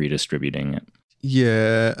rather than redistributing it.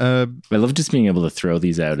 Yeah. I love just being able to throw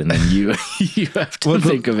these out and then you have to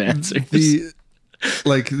think of answers.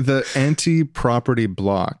 The anti-property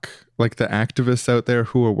bloc, like the activists out there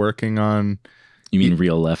who are working on... You mean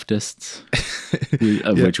real leftists?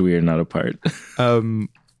 Which we are not a part.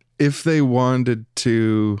 If they wanted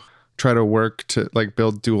to try to work to like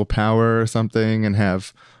build dual power or something and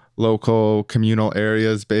have local communal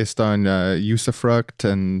areas based on usufruct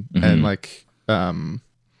and like...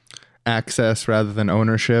 access rather than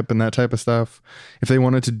ownership and that type of stuff. If they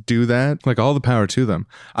wanted to do that, like, all the power to them.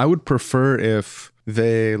 I would prefer if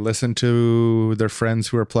they listened to their friends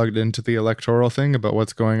who are plugged into the electoral thing about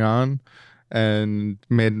what's going on and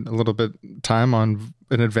made a little bit time on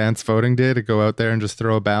an advanced voting day to go out there and just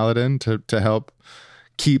throw a ballot in to help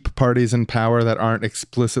keep parties in power that aren't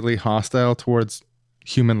explicitly hostile towards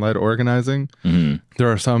human-led organizing. Mm-hmm.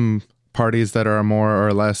 There are some parties that are more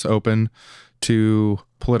or less open to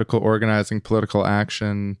political organizing, political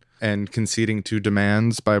action, and conceding to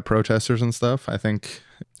demands by protesters and stuff. I think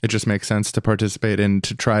it just makes sense to participate in,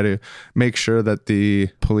 to try to make sure that the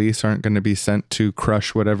police aren't going to be sent to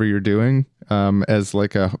crush whatever you're doing, as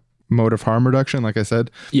like a mode of harm reduction. Like I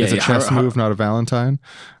said, it's a chess move, not a Valentine.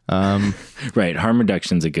 Right. Harm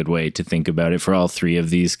reduction is a good way to think about it for all three of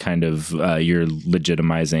these kind of you're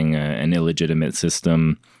legitimizing an illegitimate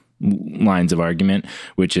system lines of argument,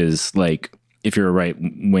 which is like, if you're a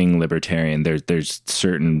right-wing libertarian, there's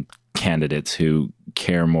certain candidates who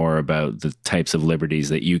care more about the types of liberties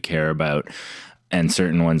that you care about, and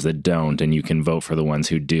certain ones that don't, and you can vote for the ones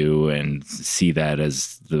who do and see that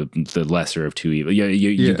as the lesser of two evils.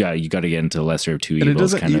 You got to get into the lesser of two evils. And it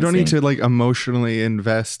doesn't. You don't need to like emotionally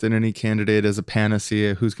invest in any candidate as a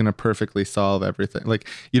panacea who's going to perfectly solve everything. Like,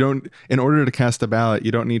 you don't. In order to cast a ballot,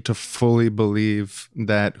 you don't need to fully believe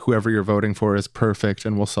that whoever you're voting for is perfect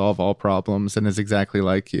and will solve all problems and is exactly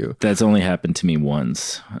like you. That's only happened to me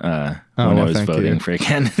once. When I was voting for a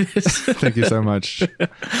candidate. Thank you so much.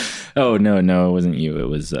 Oh, no, it wasn't you. It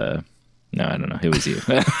was, no, I don't know. It was you.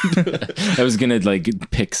 I was going to like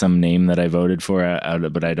pick some name that I voted for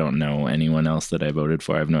but I don't know anyone else that I voted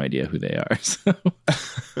for. I have no idea who they are. So,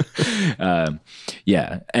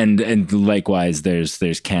 yeah. And likewise,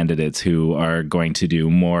 there's candidates who are going to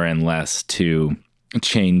do more and less to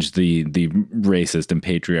change the racist and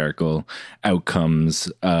patriarchal outcomes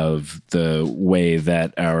of the way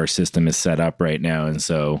that our system is set up right now. And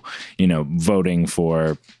so, voting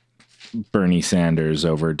for Bernie Sanders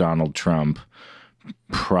over Donald Trump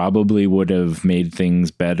probably would have made things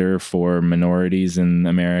better for minorities in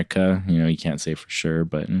America. You can't say for sure,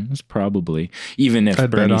 but it's probably, even if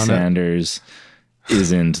Bernie Sanders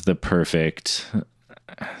isn't the perfect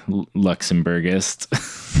Luxembourgist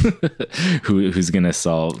who's going to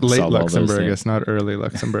solve late all those Luxemburgist, things. not early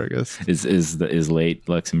Luxemburgist. Is late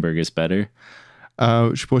Luxemburgist better?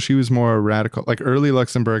 Well, she was more radical. Like, early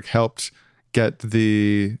Luxembourg helped get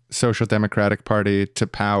the Social Democratic Party to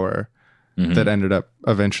power, that ended up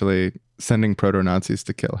eventually sending proto-Nazis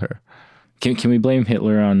to kill her. Can we blame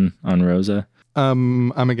Hitler on Rosa?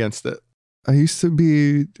 I'm against it. I used to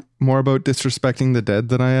be more about disrespecting the dead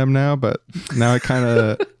than I am now, but now I kind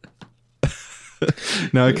of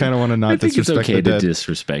want to not disrespect the dead. I think it's okay to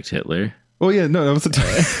disrespect Hitler. Well, yeah, no, that was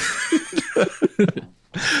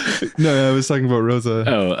no, I was talking about Rosa.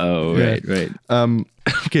 Oh, yeah. Right.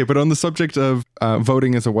 Okay, but on the subject of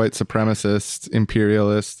voting as a white supremacist,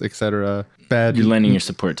 imperialist, etc., bad. You're lending your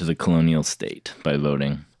support to the colonial state by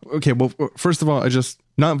voting. Okay, well, first of all,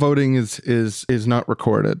 not voting is not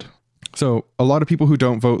recorded. So a lot of people who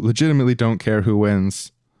don't vote legitimately don't care who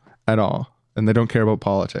wins at all, and they don't care about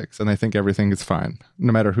politics, and they think everything is fine.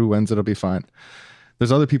 No matter who wins, it'll be fine.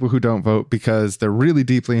 There's other people who don't vote because they're really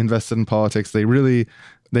deeply invested in politics. They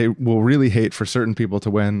will really hate for certain people to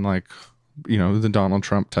win, like, the Donald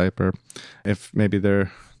Trump type, or if maybe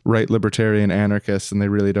they're right libertarian anarchists and they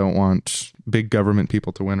really don't want big government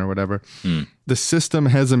people to win or whatever. The system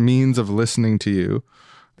has a means of listening to you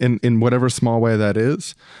in whatever small way that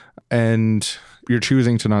is, and you're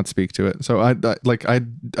choosing to not speak to it. So I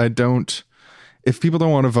don't. If people don't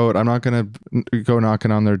want to vote, I'm not going to go knocking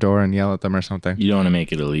on their door and yell at them or something. You don't want to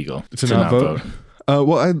make it illegal to not vote.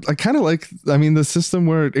 Well, I kind of like. I mean, the system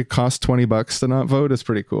where it costs $20 to not vote is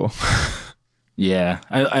pretty cool. Yeah,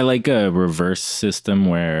 I like a reverse system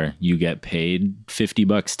where you get paid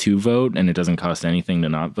 $50 to vote and it doesn't cost anything to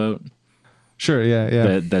not vote. Sure,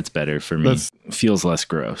 yeah. That's better for me. Feels less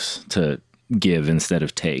gross to give instead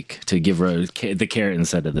of take. To give the carrot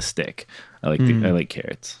instead of the stick. I like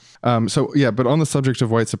carrots. So yeah, but on the subject of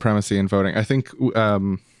white supremacy and voting, I think,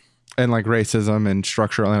 and like racism and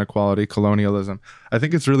structural inequality, colonialism, I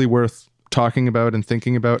think it's really worth talking about and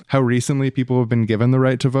thinking about how recently people have been given the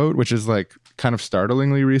right to vote, which is like kind of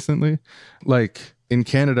startlingly recently. Like in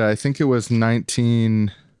Canada, I think it was something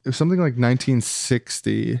like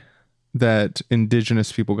 1960 that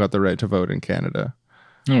Indigenous people got the right to vote in Canada.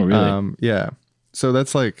 Oh, really? Yeah. So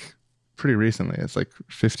that's like pretty recently. It's like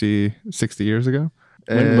 50, 60 years ago.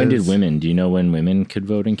 When did women? Do you know when women could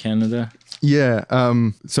vote in Canada? Yeah.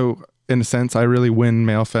 So in a sense, I really win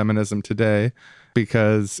male feminism today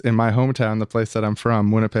because in my hometown, the place that I'm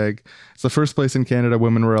from, Winnipeg, it's the first place in Canada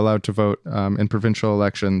women were allowed to vote in provincial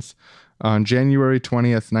elections. On January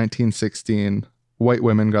 20th, 1916, white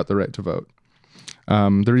women got the right to vote.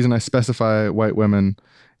 The reason I specify white women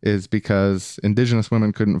is because Indigenous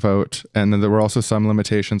women couldn't vote, and then there were also some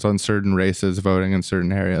limitations on certain races voting in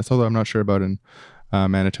certain areas, although I'm not sure about in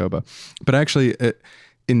Manitoba. But actually,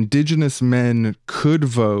 Indigenous men could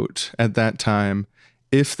vote at that time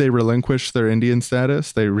if they relinquished their Indian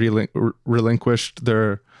status. They relinquished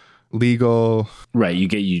their legal... Right,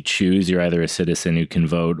 you choose. You're either a citizen who can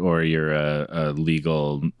vote or you're a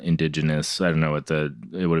legal Indigenous. I don't know what it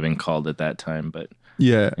would have been called at that time, but...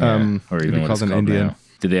 Yeah, or even called an Indian. Now.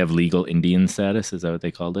 Did they have legal Indian status? Is that what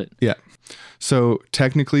they called it? Yeah. So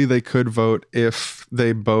technically they could vote if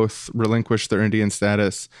they both relinquished their Indian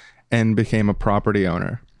status and became a property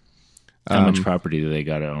owner. How much property do they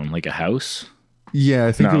got to own? Like a house? Yeah,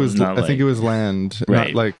 I think it was land.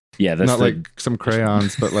 Right. Not like like some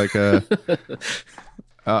crayons, but like a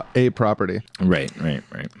property. Right.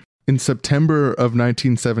 In September of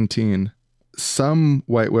 1917, some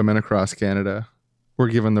white women across Canada were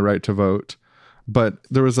given the right to vote, but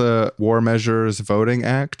there was a War Measures Voting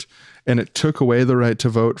Act, and it took away the right to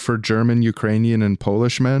vote for German, Ukrainian, and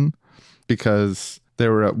Polish men because they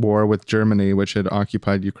were at war with Germany, which had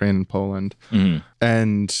occupied Ukraine and Poland. Mm-hmm.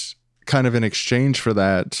 And kind of in exchange for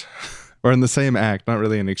that, or in the same act, not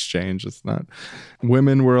really an exchange, it's not,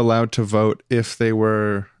 women were allowed to vote if they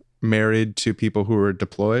were married to people who were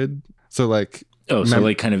deployed. So like... Oh, so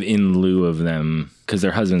like kind of in lieu of them, because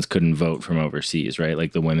their husbands couldn't vote from overseas, right?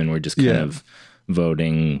 Like the women were just kind of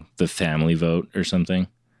voting the family vote or something.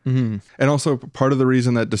 Mm-hmm. And also part of the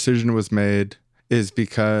reason that decision was made is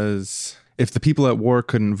because if the people at war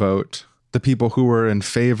couldn't vote, the people who were in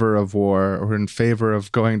favor of war or in favor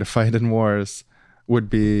of going to fight in wars would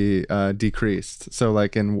be decreased. So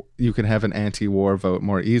like you can have an anti-war vote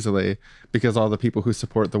more easily because all the people who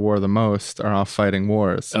support the war the most are off fighting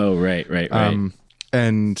wars. Oh, right.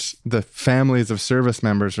 And the families of service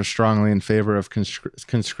members are strongly in favor of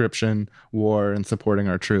conscription, war, and supporting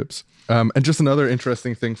our troops. And just another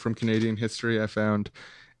interesting thing from Canadian history I found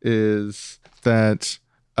is that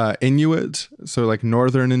Inuit, so like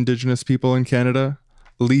northern Indigenous people in Canada,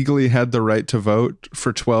 legally had the right to vote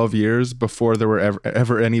for 12 years before there were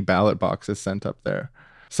ever any ballot boxes sent up there.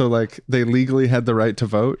 So like they legally had the right to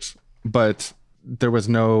vote, but there was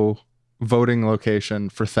no voting location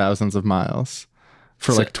for thousands of miles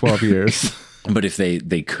for like 12 years. But if they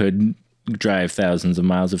could drive thousands of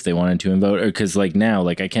miles if they wanted to and vote, or because like now,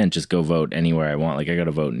 like I can't just go vote anywhere I want. Like I got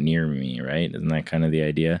to vote near me, right? Isn't that kind of the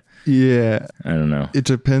idea? Yeah. I don't know. It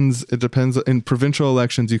depends. In provincial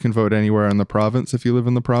elections, you can vote anywhere in the province if you live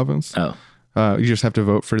in the province. Oh. You just have to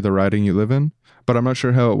vote for the riding you live in. But I'm not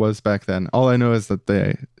sure how it was back then. All I know is that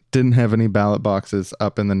they didn't have any ballot boxes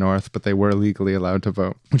up in the north, but they were legally allowed to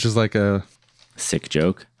vote, which is like a... sick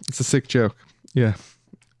joke. It's a sick joke. Yeah.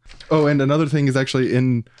 Oh, and another thing is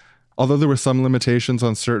actually although there were some limitations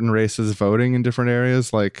on certain races voting in different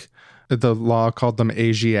areas, like the law called them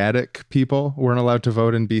Asiatic people weren't allowed to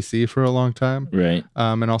vote in BC for a long time. Right.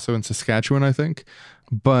 And also in Saskatchewan, I think.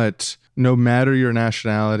 But no matter your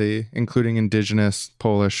nationality, including Indigenous,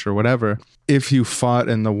 Polish, or whatever, if you fought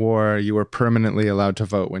in the war, you were permanently allowed to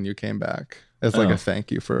vote when you came back as like a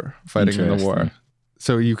thank you for fighting in the war.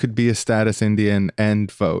 So you could be a status Indian and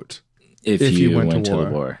vote if you went to the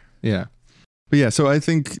war. Yeah. But yeah, so I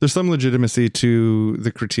think there's some legitimacy to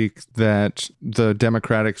the critique that the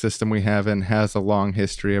democratic system we have has a long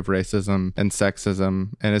history of racism and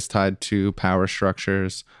sexism and is tied to power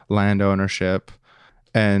structures, land ownership,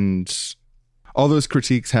 and all those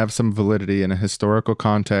critiques have some validity in a historical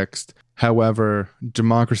context. However,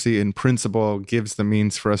 democracy in principle gives the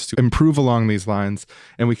means for us to improve along these lines,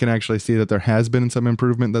 and we can actually see that there has been some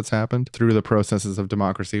improvement that's happened through the processes of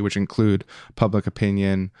democracy, which include public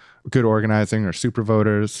opinion, good organizing or super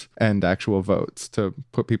voters, and actual votes to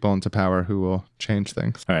put people into power who will change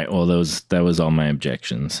things. All right, well, that was all my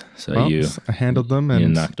objections. So I handled them, and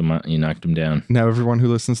you knocked them down. Now everyone who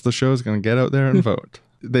listens to the show is going to get out there and vote.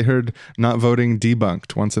 They heard not voting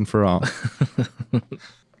debunked once and for all.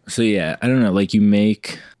 So yeah, I don't know. Like you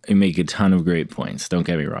make a ton of great points. Don't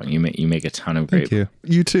get me wrong. You make a ton of great. Thank you.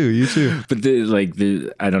 You too. But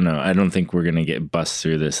I don't know. I don't think we're gonna get bust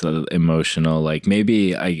through this emotional. Like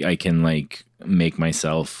maybe I can like make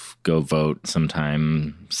myself go vote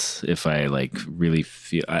sometimes if I like really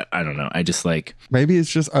feel. I don't know. I just like maybe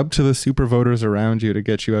it's just up to the super voters around you to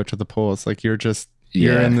get you out to the polls. Like you're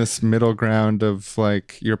in this middle ground of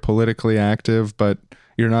like you're politically active, but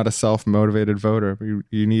you're not a self-motivated voter.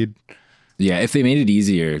 You need... Yeah, if they made it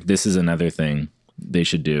easier, this is another thing. they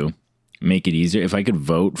should do. Make it easier. If I could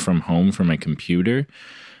vote from home from my computer,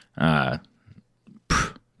 done.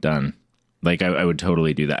 Like I would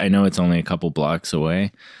totally do that. I know it's only a couple blocks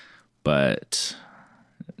away, but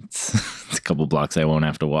it's a couple blocks I won't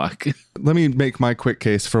have to walk. Let me make my quick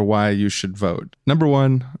case for why you should vote. Number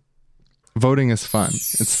one, voting is fun.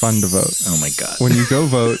 It's fun to vote. Oh my God. When you go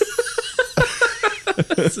vote,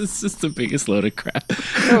 This is just the biggest load of crap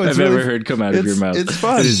No, I've ever heard come out of your mouth. It's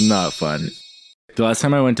fun. It is not fun. The last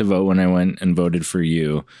time I went to vote, when I went and voted for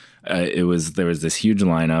you, there was this huge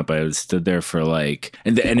lineup. I stood there for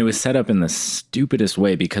and it was set up in the stupidest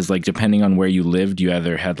way because like depending on where you lived, you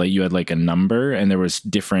either had a number and there was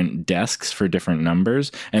different desks for different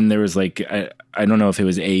numbers, and there was I don't know if it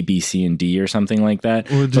was A, B, C, and D or something like that.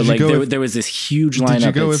 Well, but there was this huge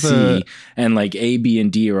lineup at C, and like A, B,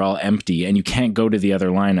 and D are all empty, and you can't go to the other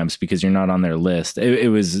lineups because you're not on their list. It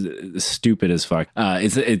was stupid as fuck.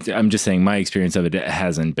 I'm just saying my experience of it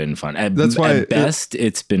hasn't been fun. At best,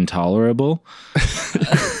 it's been tolerable.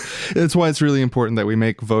 That's why it's really important that we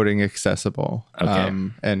make voting accessible. Okay.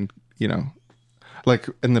 And, like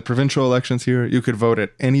in the provincial elections here, you could vote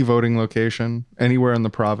at any voting location, anywhere in the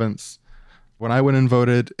province. When I went and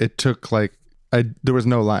voted, it took there was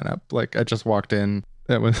no lineup. Like I just walked in.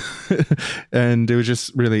 That was, and it was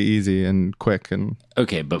just really easy and quick and.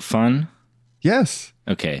 Okay, but fun? Yes.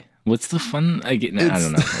 Okay. What's the fun? I don't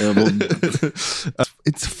know.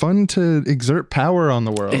 It's fun to exert power on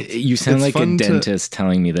the world. You sound like a dentist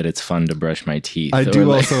telling me that it's fun to brush my teeth. I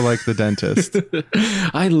do also like the dentist.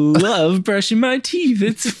 I love brushing my teeth.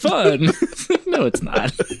 It's fun. No, it's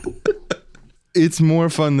not. It's more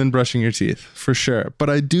fun than brushing your teeth, for sure. But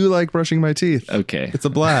I do like brushing my teeth. Okay. It's a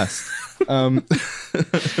blast.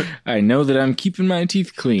 I know that I'm keeping my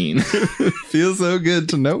teeth clean. Feels so good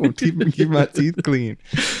to know. Keep my teeth clean.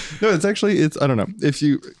 No, it's I don't know. If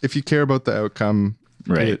you care about the outcome,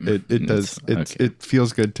 right. It does. It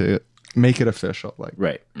feels good to make it official.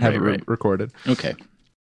 Have it recorded. Okay.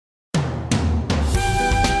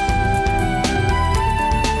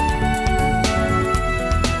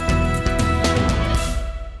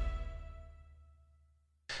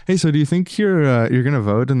 Hey, so do you think you're gonna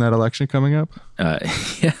vote in that election coming up?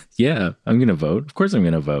 Yeah, I'm gonna vote. Of course, I'm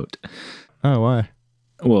gonna vote. Oh, why?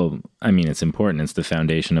 Well, I mean, it's important. It's the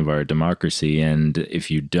foundation of our democracy, and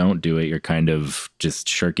if you don't do it, you're kind of just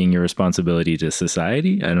shirking your responsibility to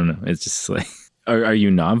society. I don't know. It's just like, are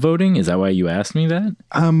you not voting? Is that why you asked me that?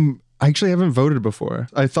 I actually haven't voted before.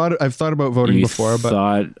 I've thought about voting before, but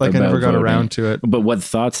I never got around to it. But what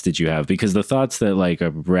thoughts did you have? Because the thoughts that like a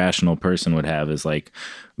rational person would have is like,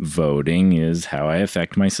 voting is how I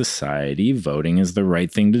affect my society. Voting is the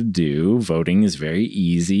right thing to do. Voting is very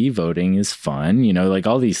easy. Voting is fun. Like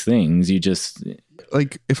all these things. You just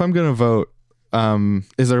like, if I'm gonna vote,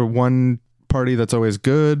 is there one party that's always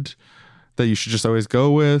good that you should just always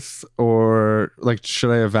go with, or like should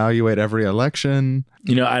I evaluate every election?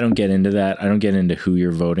 I don't get into that. I don't get into who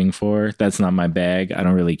you're voting for. That's not my bag. I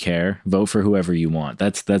don't really care. Vote for whoever you want.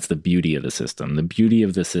 That's the beauty of the system. The beauty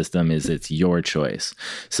of the system is it's your choice.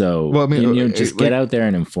 So just get out there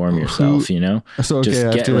and inform yourself. So just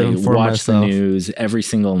I have to inform watch myself. the news every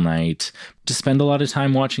single night. Just spend a lot of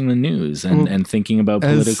time watching the news and thinking about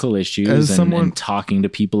political issues and talking to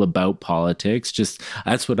people about politics. Just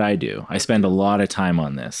that's what I do. I spend a lot of time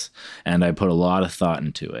on this and I put a lot of thought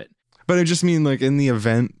into it. But I just mean like in the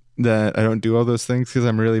event that I don't do all those things because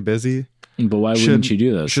I'm really busy. But why wouldn't you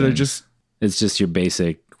do those things? It's just your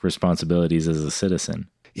basic responsibilities as a citizen.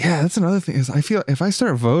 Yeah, that's another thing is I feel if I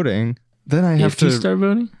start voting, then I have to... If you start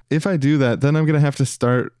voting? If I do that, then I'm going to have to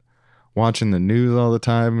start watching the news all the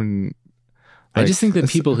time. And I just think that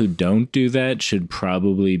people who don't do that should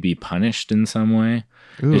probably be punished in some way.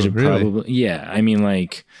 Ooh, really? Yeah. I mean,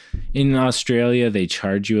 like in Australia, they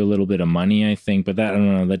charge you a little bit of money, I think, but that, I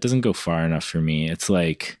don't know, that doesn't go far enough for me. It's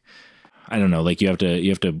like, I don't know, like you have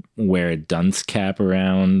to wear a dunce cap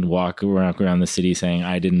walk around the city saying,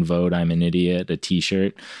 I didn't vote, I'm an idiot, a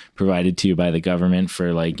t-shirt provided to you by the government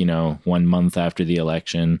for 1 month after the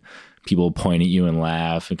election. People point at you and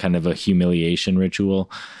laugh, and kind of a humiliation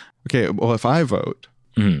ritual. Okay, well, if I vote,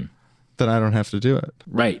 then I don't have to do it.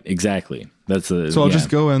 Right, exactly. So I'll just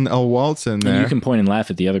go and I'll waltz in there. And you can point and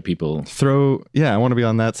laugh at the other people. I want to be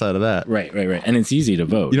on that side of that. Right. And it's easy to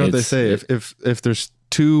vote. You know what they say? If there's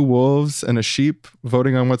 2 wolves and a sheep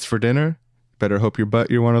voting on what's for dinner, better hope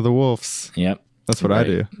you're one of the wolves. Yep. That's what I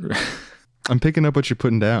do. I'm picking up what you're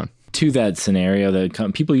putting down. To that scenario,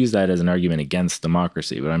 people use that as an argument against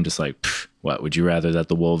democracy, but I'm just like, What, would you rather that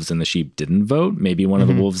the wolves and the sheep didn't vote? Maybe one of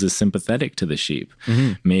the wolves is sympathetic to the sheep.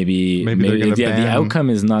 Maybe they're gonna the ban- outcome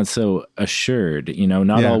is not so assured. You know,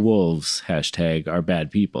 not all wolves #are bad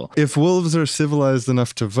people. If wolves are civilized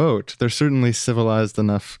enough to vote, they're certainly civilized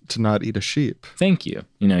enough to not eat a sheep. Thank you.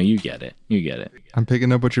 You know, you get it. You get it. I'm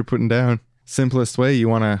picking up what you're putting down. Simplest way, you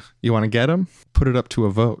wanna get them? Put it up to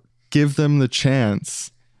a vote. Give them the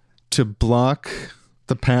chance to block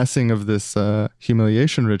the passing of this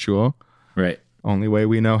humiliation ritual. Right. Only way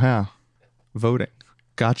we know how. Voting.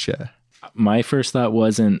 Gotcha. My first thought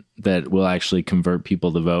wasn't that we'll actually convert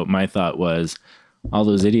people to vote. My thought was all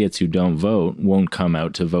those idiots who don't vote won't come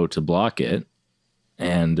out to vote to block it.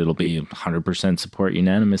 And it'll be 100% support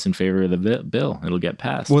unanimous in favor of the bill. It'll get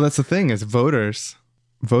passed. Well, that's the thing is voters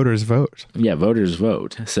vote. Yeah, voters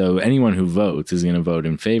vote. So anyone who votes is going to vote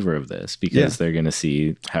in favor of this because they're going to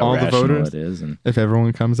see how All the rational voters, it is. And if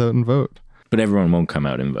everyone comes out and vote. but everyone won't come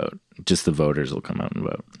out and vote. Just the voters will come out and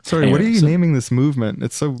vote. Sorry, what are you naming this movement?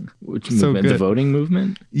 It's so Which so movement? good. The voting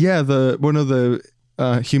movement? Yeah, the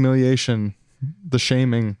humiliation, the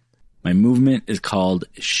shaming. My movement is called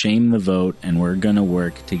Shame the Vote, and we're going to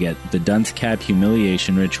work to get the dunce cap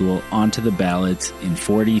humiliation ritual onto the ballots in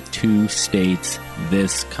 42 states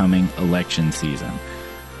this coming election season.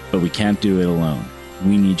 But we can't do it alone.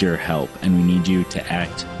 We need your help, and we need you to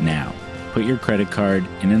act now. Put your credit card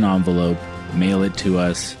in an envelope, mail it to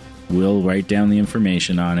us. We'll write down the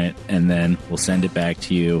information on it, and then we'll send it back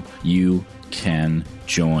to you. You can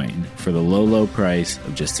join for the low, low price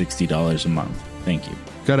of just $60 a month. Thank you.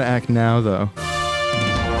 Gotta act now, though.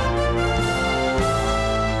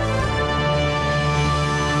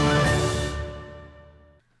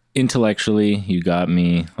 Intellectually, you got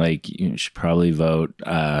me. Like, you should probably vote.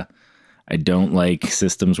 I don't like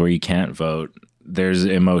systems where you can't vote. There's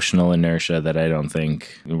emotional inertia that I don't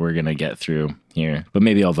think we're gonna get through here. But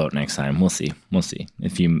maybe I'll vote next time. We'll see. We'll see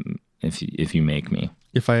if you make me.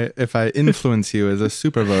 If I influence you as a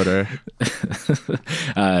super voter.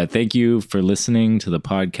 Thank you for listening to the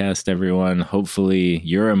podcast, everyone. Hopefully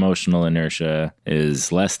your emotional inertia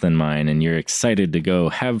is less than mine and you're excited to go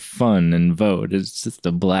have fun and vote. It's just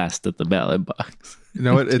a blast at the ballot box. You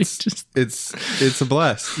know what? It's a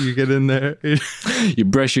blast. You get in there, You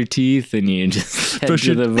brush your teeth and you just head Brush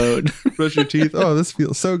to your- the vote. brush your teeth. Oh, this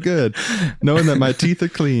feels so good. Knowing that my teeth are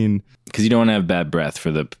clean. Because you don't want to have bad breath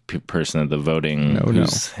for the person at the voting No.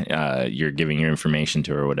 who's you're giving your information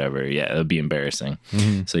to or whatever. Yeah, it'll be embarrassing.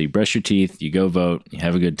 So you brush your teeth, you go vote, you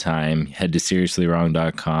have a good time, head to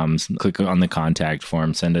seriouslywrong.com, click on the contact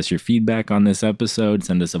form, send us your feedback on this episode,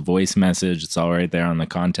 send us a voice message. It's all right there on the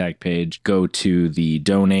contact page. Go to the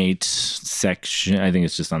donate section. I think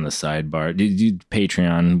it's just on the sidebar.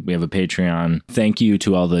 Patreon. We have a Patreon. Thank you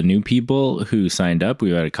to all the new people who signed up.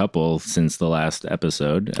 We've had a couple since the last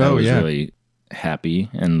episode. I was really happy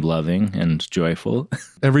and loving and joyful.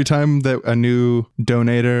 Every time that a new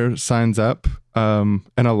donator signs up, an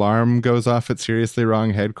alarm goes off at Seriously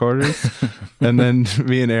Wrong headquarters. And then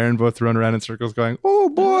me and Aaron both run around in circles going, oh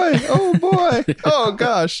boy, oh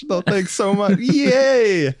gosh, oh, thanks so much.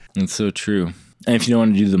 Yay. It's so true. And if you don't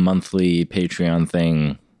want to do the monthly Patreon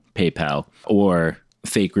thing, PayPal or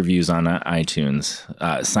fake reviews on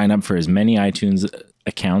iTunes, sign up for as many iTunes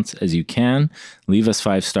accounts as you can. Leave us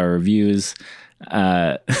 5-star reviews.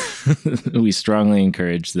 We strongly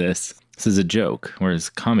encourage this. This is a joke, or it's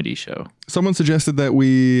a comedy show. Someone suggested that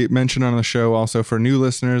we mention on the show also for new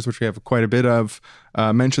listeners, which we have quite a bit of,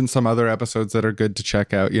 mention some other episodes that are good to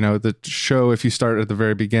check out. You know, the show, if you start at the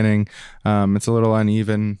very beginning, it's a little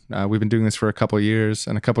uneven. We've been doing this for a couple years,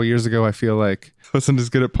 and a couple years ago, I feel like I wasn't as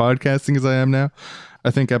good at podcasting as I am now. I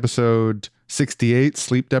think episode 68,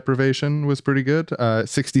 sleep deprivation, was pretty good.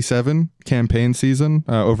 67, campaign season,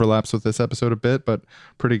 overlaps with this episode a bit, but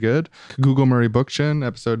pretty good. Google Murray Bookchin,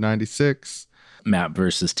 episode 96. Map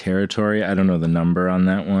versus territory. I don't know the number on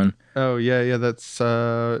that one. Oh, yeah, that's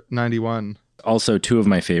 91. Also, 2 of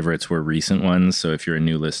my favorites were recent ones, so if you're a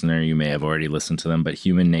new listener, you may have already listened to them, but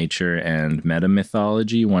Human Nature and Meta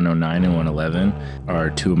Mythology 109 and 111 are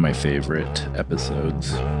 2 of my favorite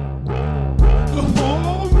episodes.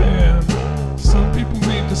 Oh man, some people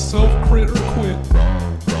need to self-crit or quit.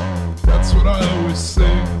 That's what I always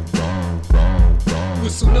say.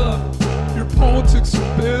 Listen up, your politics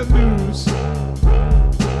are bad news.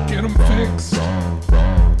 Get them fixed.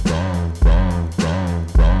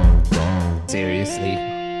 Seriously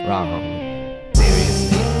wrong.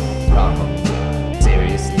 Seriously wrong.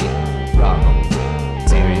 Seriously wrong.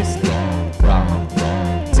 Seriously wrong.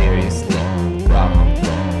 Seriously wrong.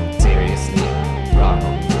 Seriously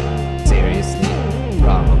wrong. Seriously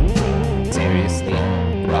wrong. Seriously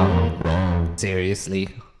wrong. Seriously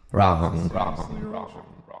Wrong.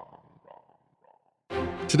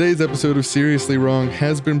 Today's episode of Seriously Wrong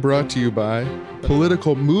has been brought to you by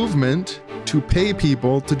Political Movement to pay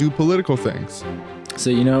people to do political things. So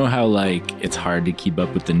you know how like it's hard to keep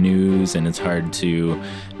up with the news and it's hard to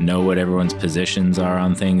know what everyone's positions are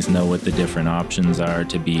on things, know what the different options are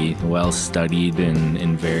to be well studied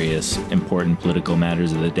in various important political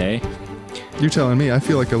matters of the day? You're telling me I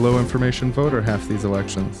feel like a low information voter half these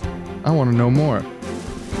elections. I want to know more.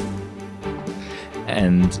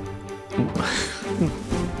 And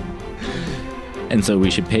so we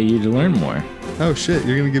should pay you to learn more. Oh shit,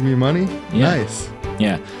 you're going to give me money? Yeah. Nice.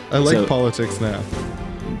 Yeah. I like So politics now.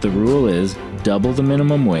 the rule is double the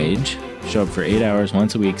minimum wage, show up for 8 hours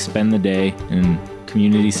once a week, spend the day in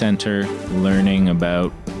community center learning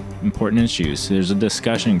about important issues. There's a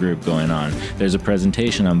discussion group going on. There's a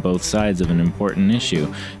presentation on both sides of an important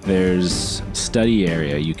issue. There's study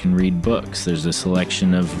area. You can read books. There's a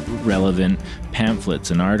selection of relevant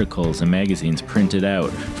pamphlets and articles and magazines printed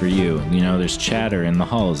out for you. You know, there's chatter in the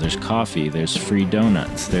halls. There's coffee. There's free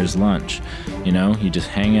donuts. There's lunch. You know, you just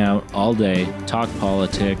hang out all day, talk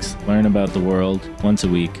politics, learn about the world once a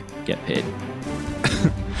week, get paid.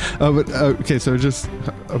 Okay, so just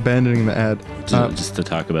abandoning the ad. Just to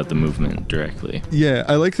talk about the movement directly. Yeah,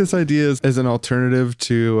 I like this idea as an alternative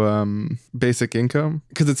to basic income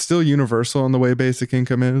because it's still universal in the way basic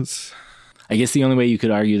income is. I guess the only way you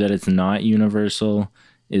could argue that it's not universal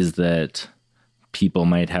is that people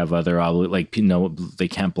might have other they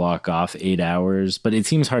can't block off 8 hours, but it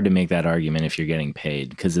seems hard to make that argument if you're getting paid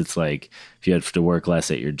because it's like if you have to work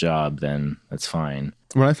less at your job, then that's fine.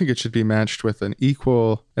 Well, I think it should be matched with at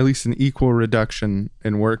least an equal reduction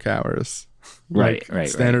in work hours. Right.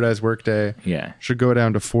 Standardized work day. Yeah. Should go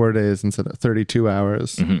down to 4 days instead of 32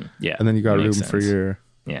 hours. Mm-hmm. Yeah. And then you got that room makes for sense.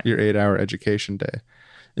 your 8 hour education day.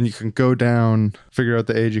 And you can go down, figure out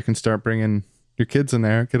the age you can start bringing your kids in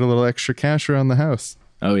there, get a little extra cash around the house.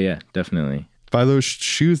 Oh, yeah, definitely. Buy those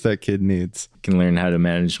shoes that kid needs. Can learn how to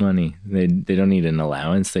manage money. They don't need an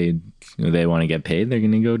allowance. They want to get paid. They're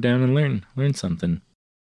going to go down and learn something.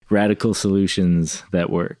 Radical solutions that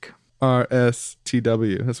work.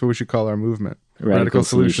 RSTW. That's what we should call our movement. Radical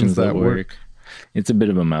solutions that work. It's a bit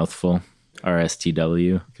of a mouthful.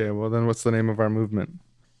 RSTW. Okay, well then what's the name of our movement?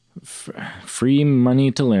 Free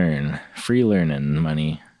money to learn. Free learning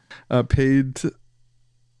money. Paid to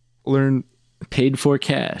learn. Paid for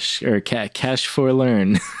cash. Or cash for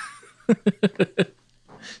learn.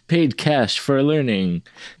 Paid cash for learning.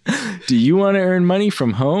 Do you want to earn money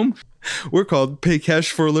from home? We're called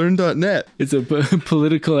paycashforlearn.net. It's a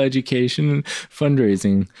political education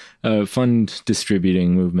fundraising, fund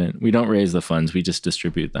distributing movement. We don't raise the funds, we just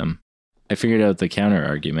distribute them. I figured out the counter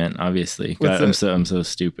argument, obviously. God, I'm so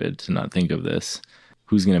stupid to not think of this.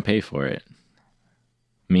 Who's going to pay for it?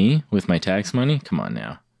 Me? With my tax money? Come on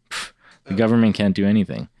now. The government can't do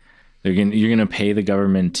anything. You're going to pay the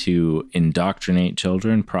government to indoctrinate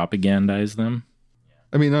children, propagandize them?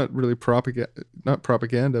 I mean, not really propaganda,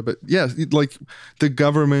 but yeah, like the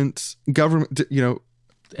government, you know,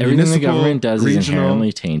 everything the government does is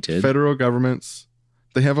inherently tainted. Federal governments,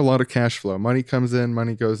 they have a lot of cash flow. Money comes in,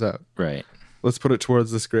 money goes out. Right. Let's put it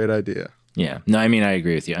towards this great idea. Yeah. No, I mean, I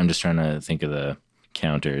agree with you. I'm just trying to think of the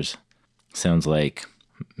counters. Sounds like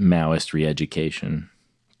Maoist re-education.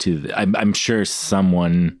 I'm sure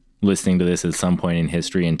someone listening to this at some point in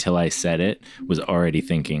history until I said it was already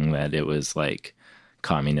thinking that it was like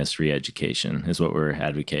communist re-education is what we're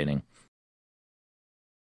advocating.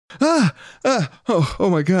 Oh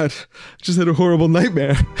my God. Just had a horrible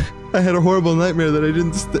nightmare. I had a horrible nightmare that I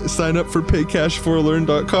didn't sign up for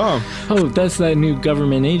paycashforlearn.com. Oh, that's that new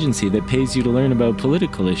government agency that pays you to learn about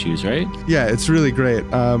political issues, right? Yeah, it's really great.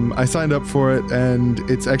 I signed up for it and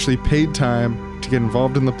it's actually paid time to get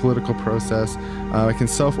involved in the political process. I can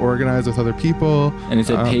self-organize with other people. And it's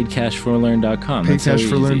at paidcashforlearn.com.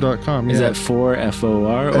 Paidcashforlearn.com, yeah. Is that for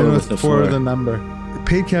F-O-R or and with the for the number?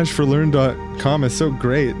 Paidcashforlearn.com is so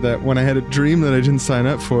great that when I had a dream that I didn't sign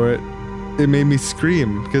up for it, it made me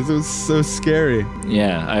scream because it was so scary.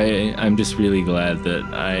 Yeah, I'm just really glad that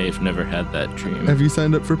I've never had that dream. Have you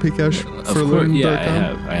signed up for paycashforlearn.com?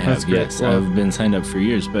 Yeah, I have. Yes, wow. I've been signed up for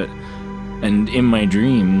years, and in my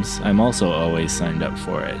dreams, I'm also always signed up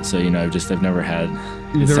for it. So, I've never had...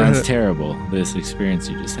 It sounds terrible, this experience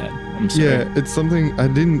you just had. I'm sorry. Yeah, it's something I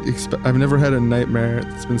didn't expect. I've never had a nightmare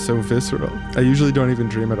that's been so visceral. I usually don't even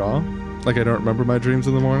dream at all. Like, I don't remember my dreams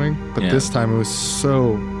in the morning. But this time it was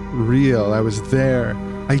so real. I was there.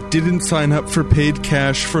 I I didn't sign up for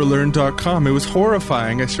paidcashforlearn.com. It was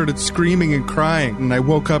horrifying. I started screaming and crying, and I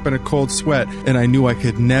woke up in a cold sweat, and I knew I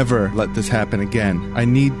could never let this happen again. I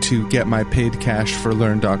need to get my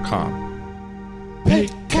paidcashforlearn.com.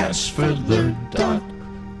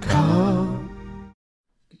 Paidcashforlearn.com.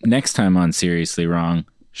 Next time on Seriously Wrong,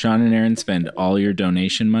 Sean and Aaron spend all your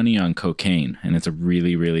donation money on cocaine, and it's a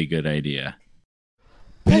really, really good idea.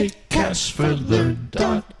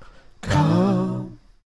 Paidcashforlearn.com.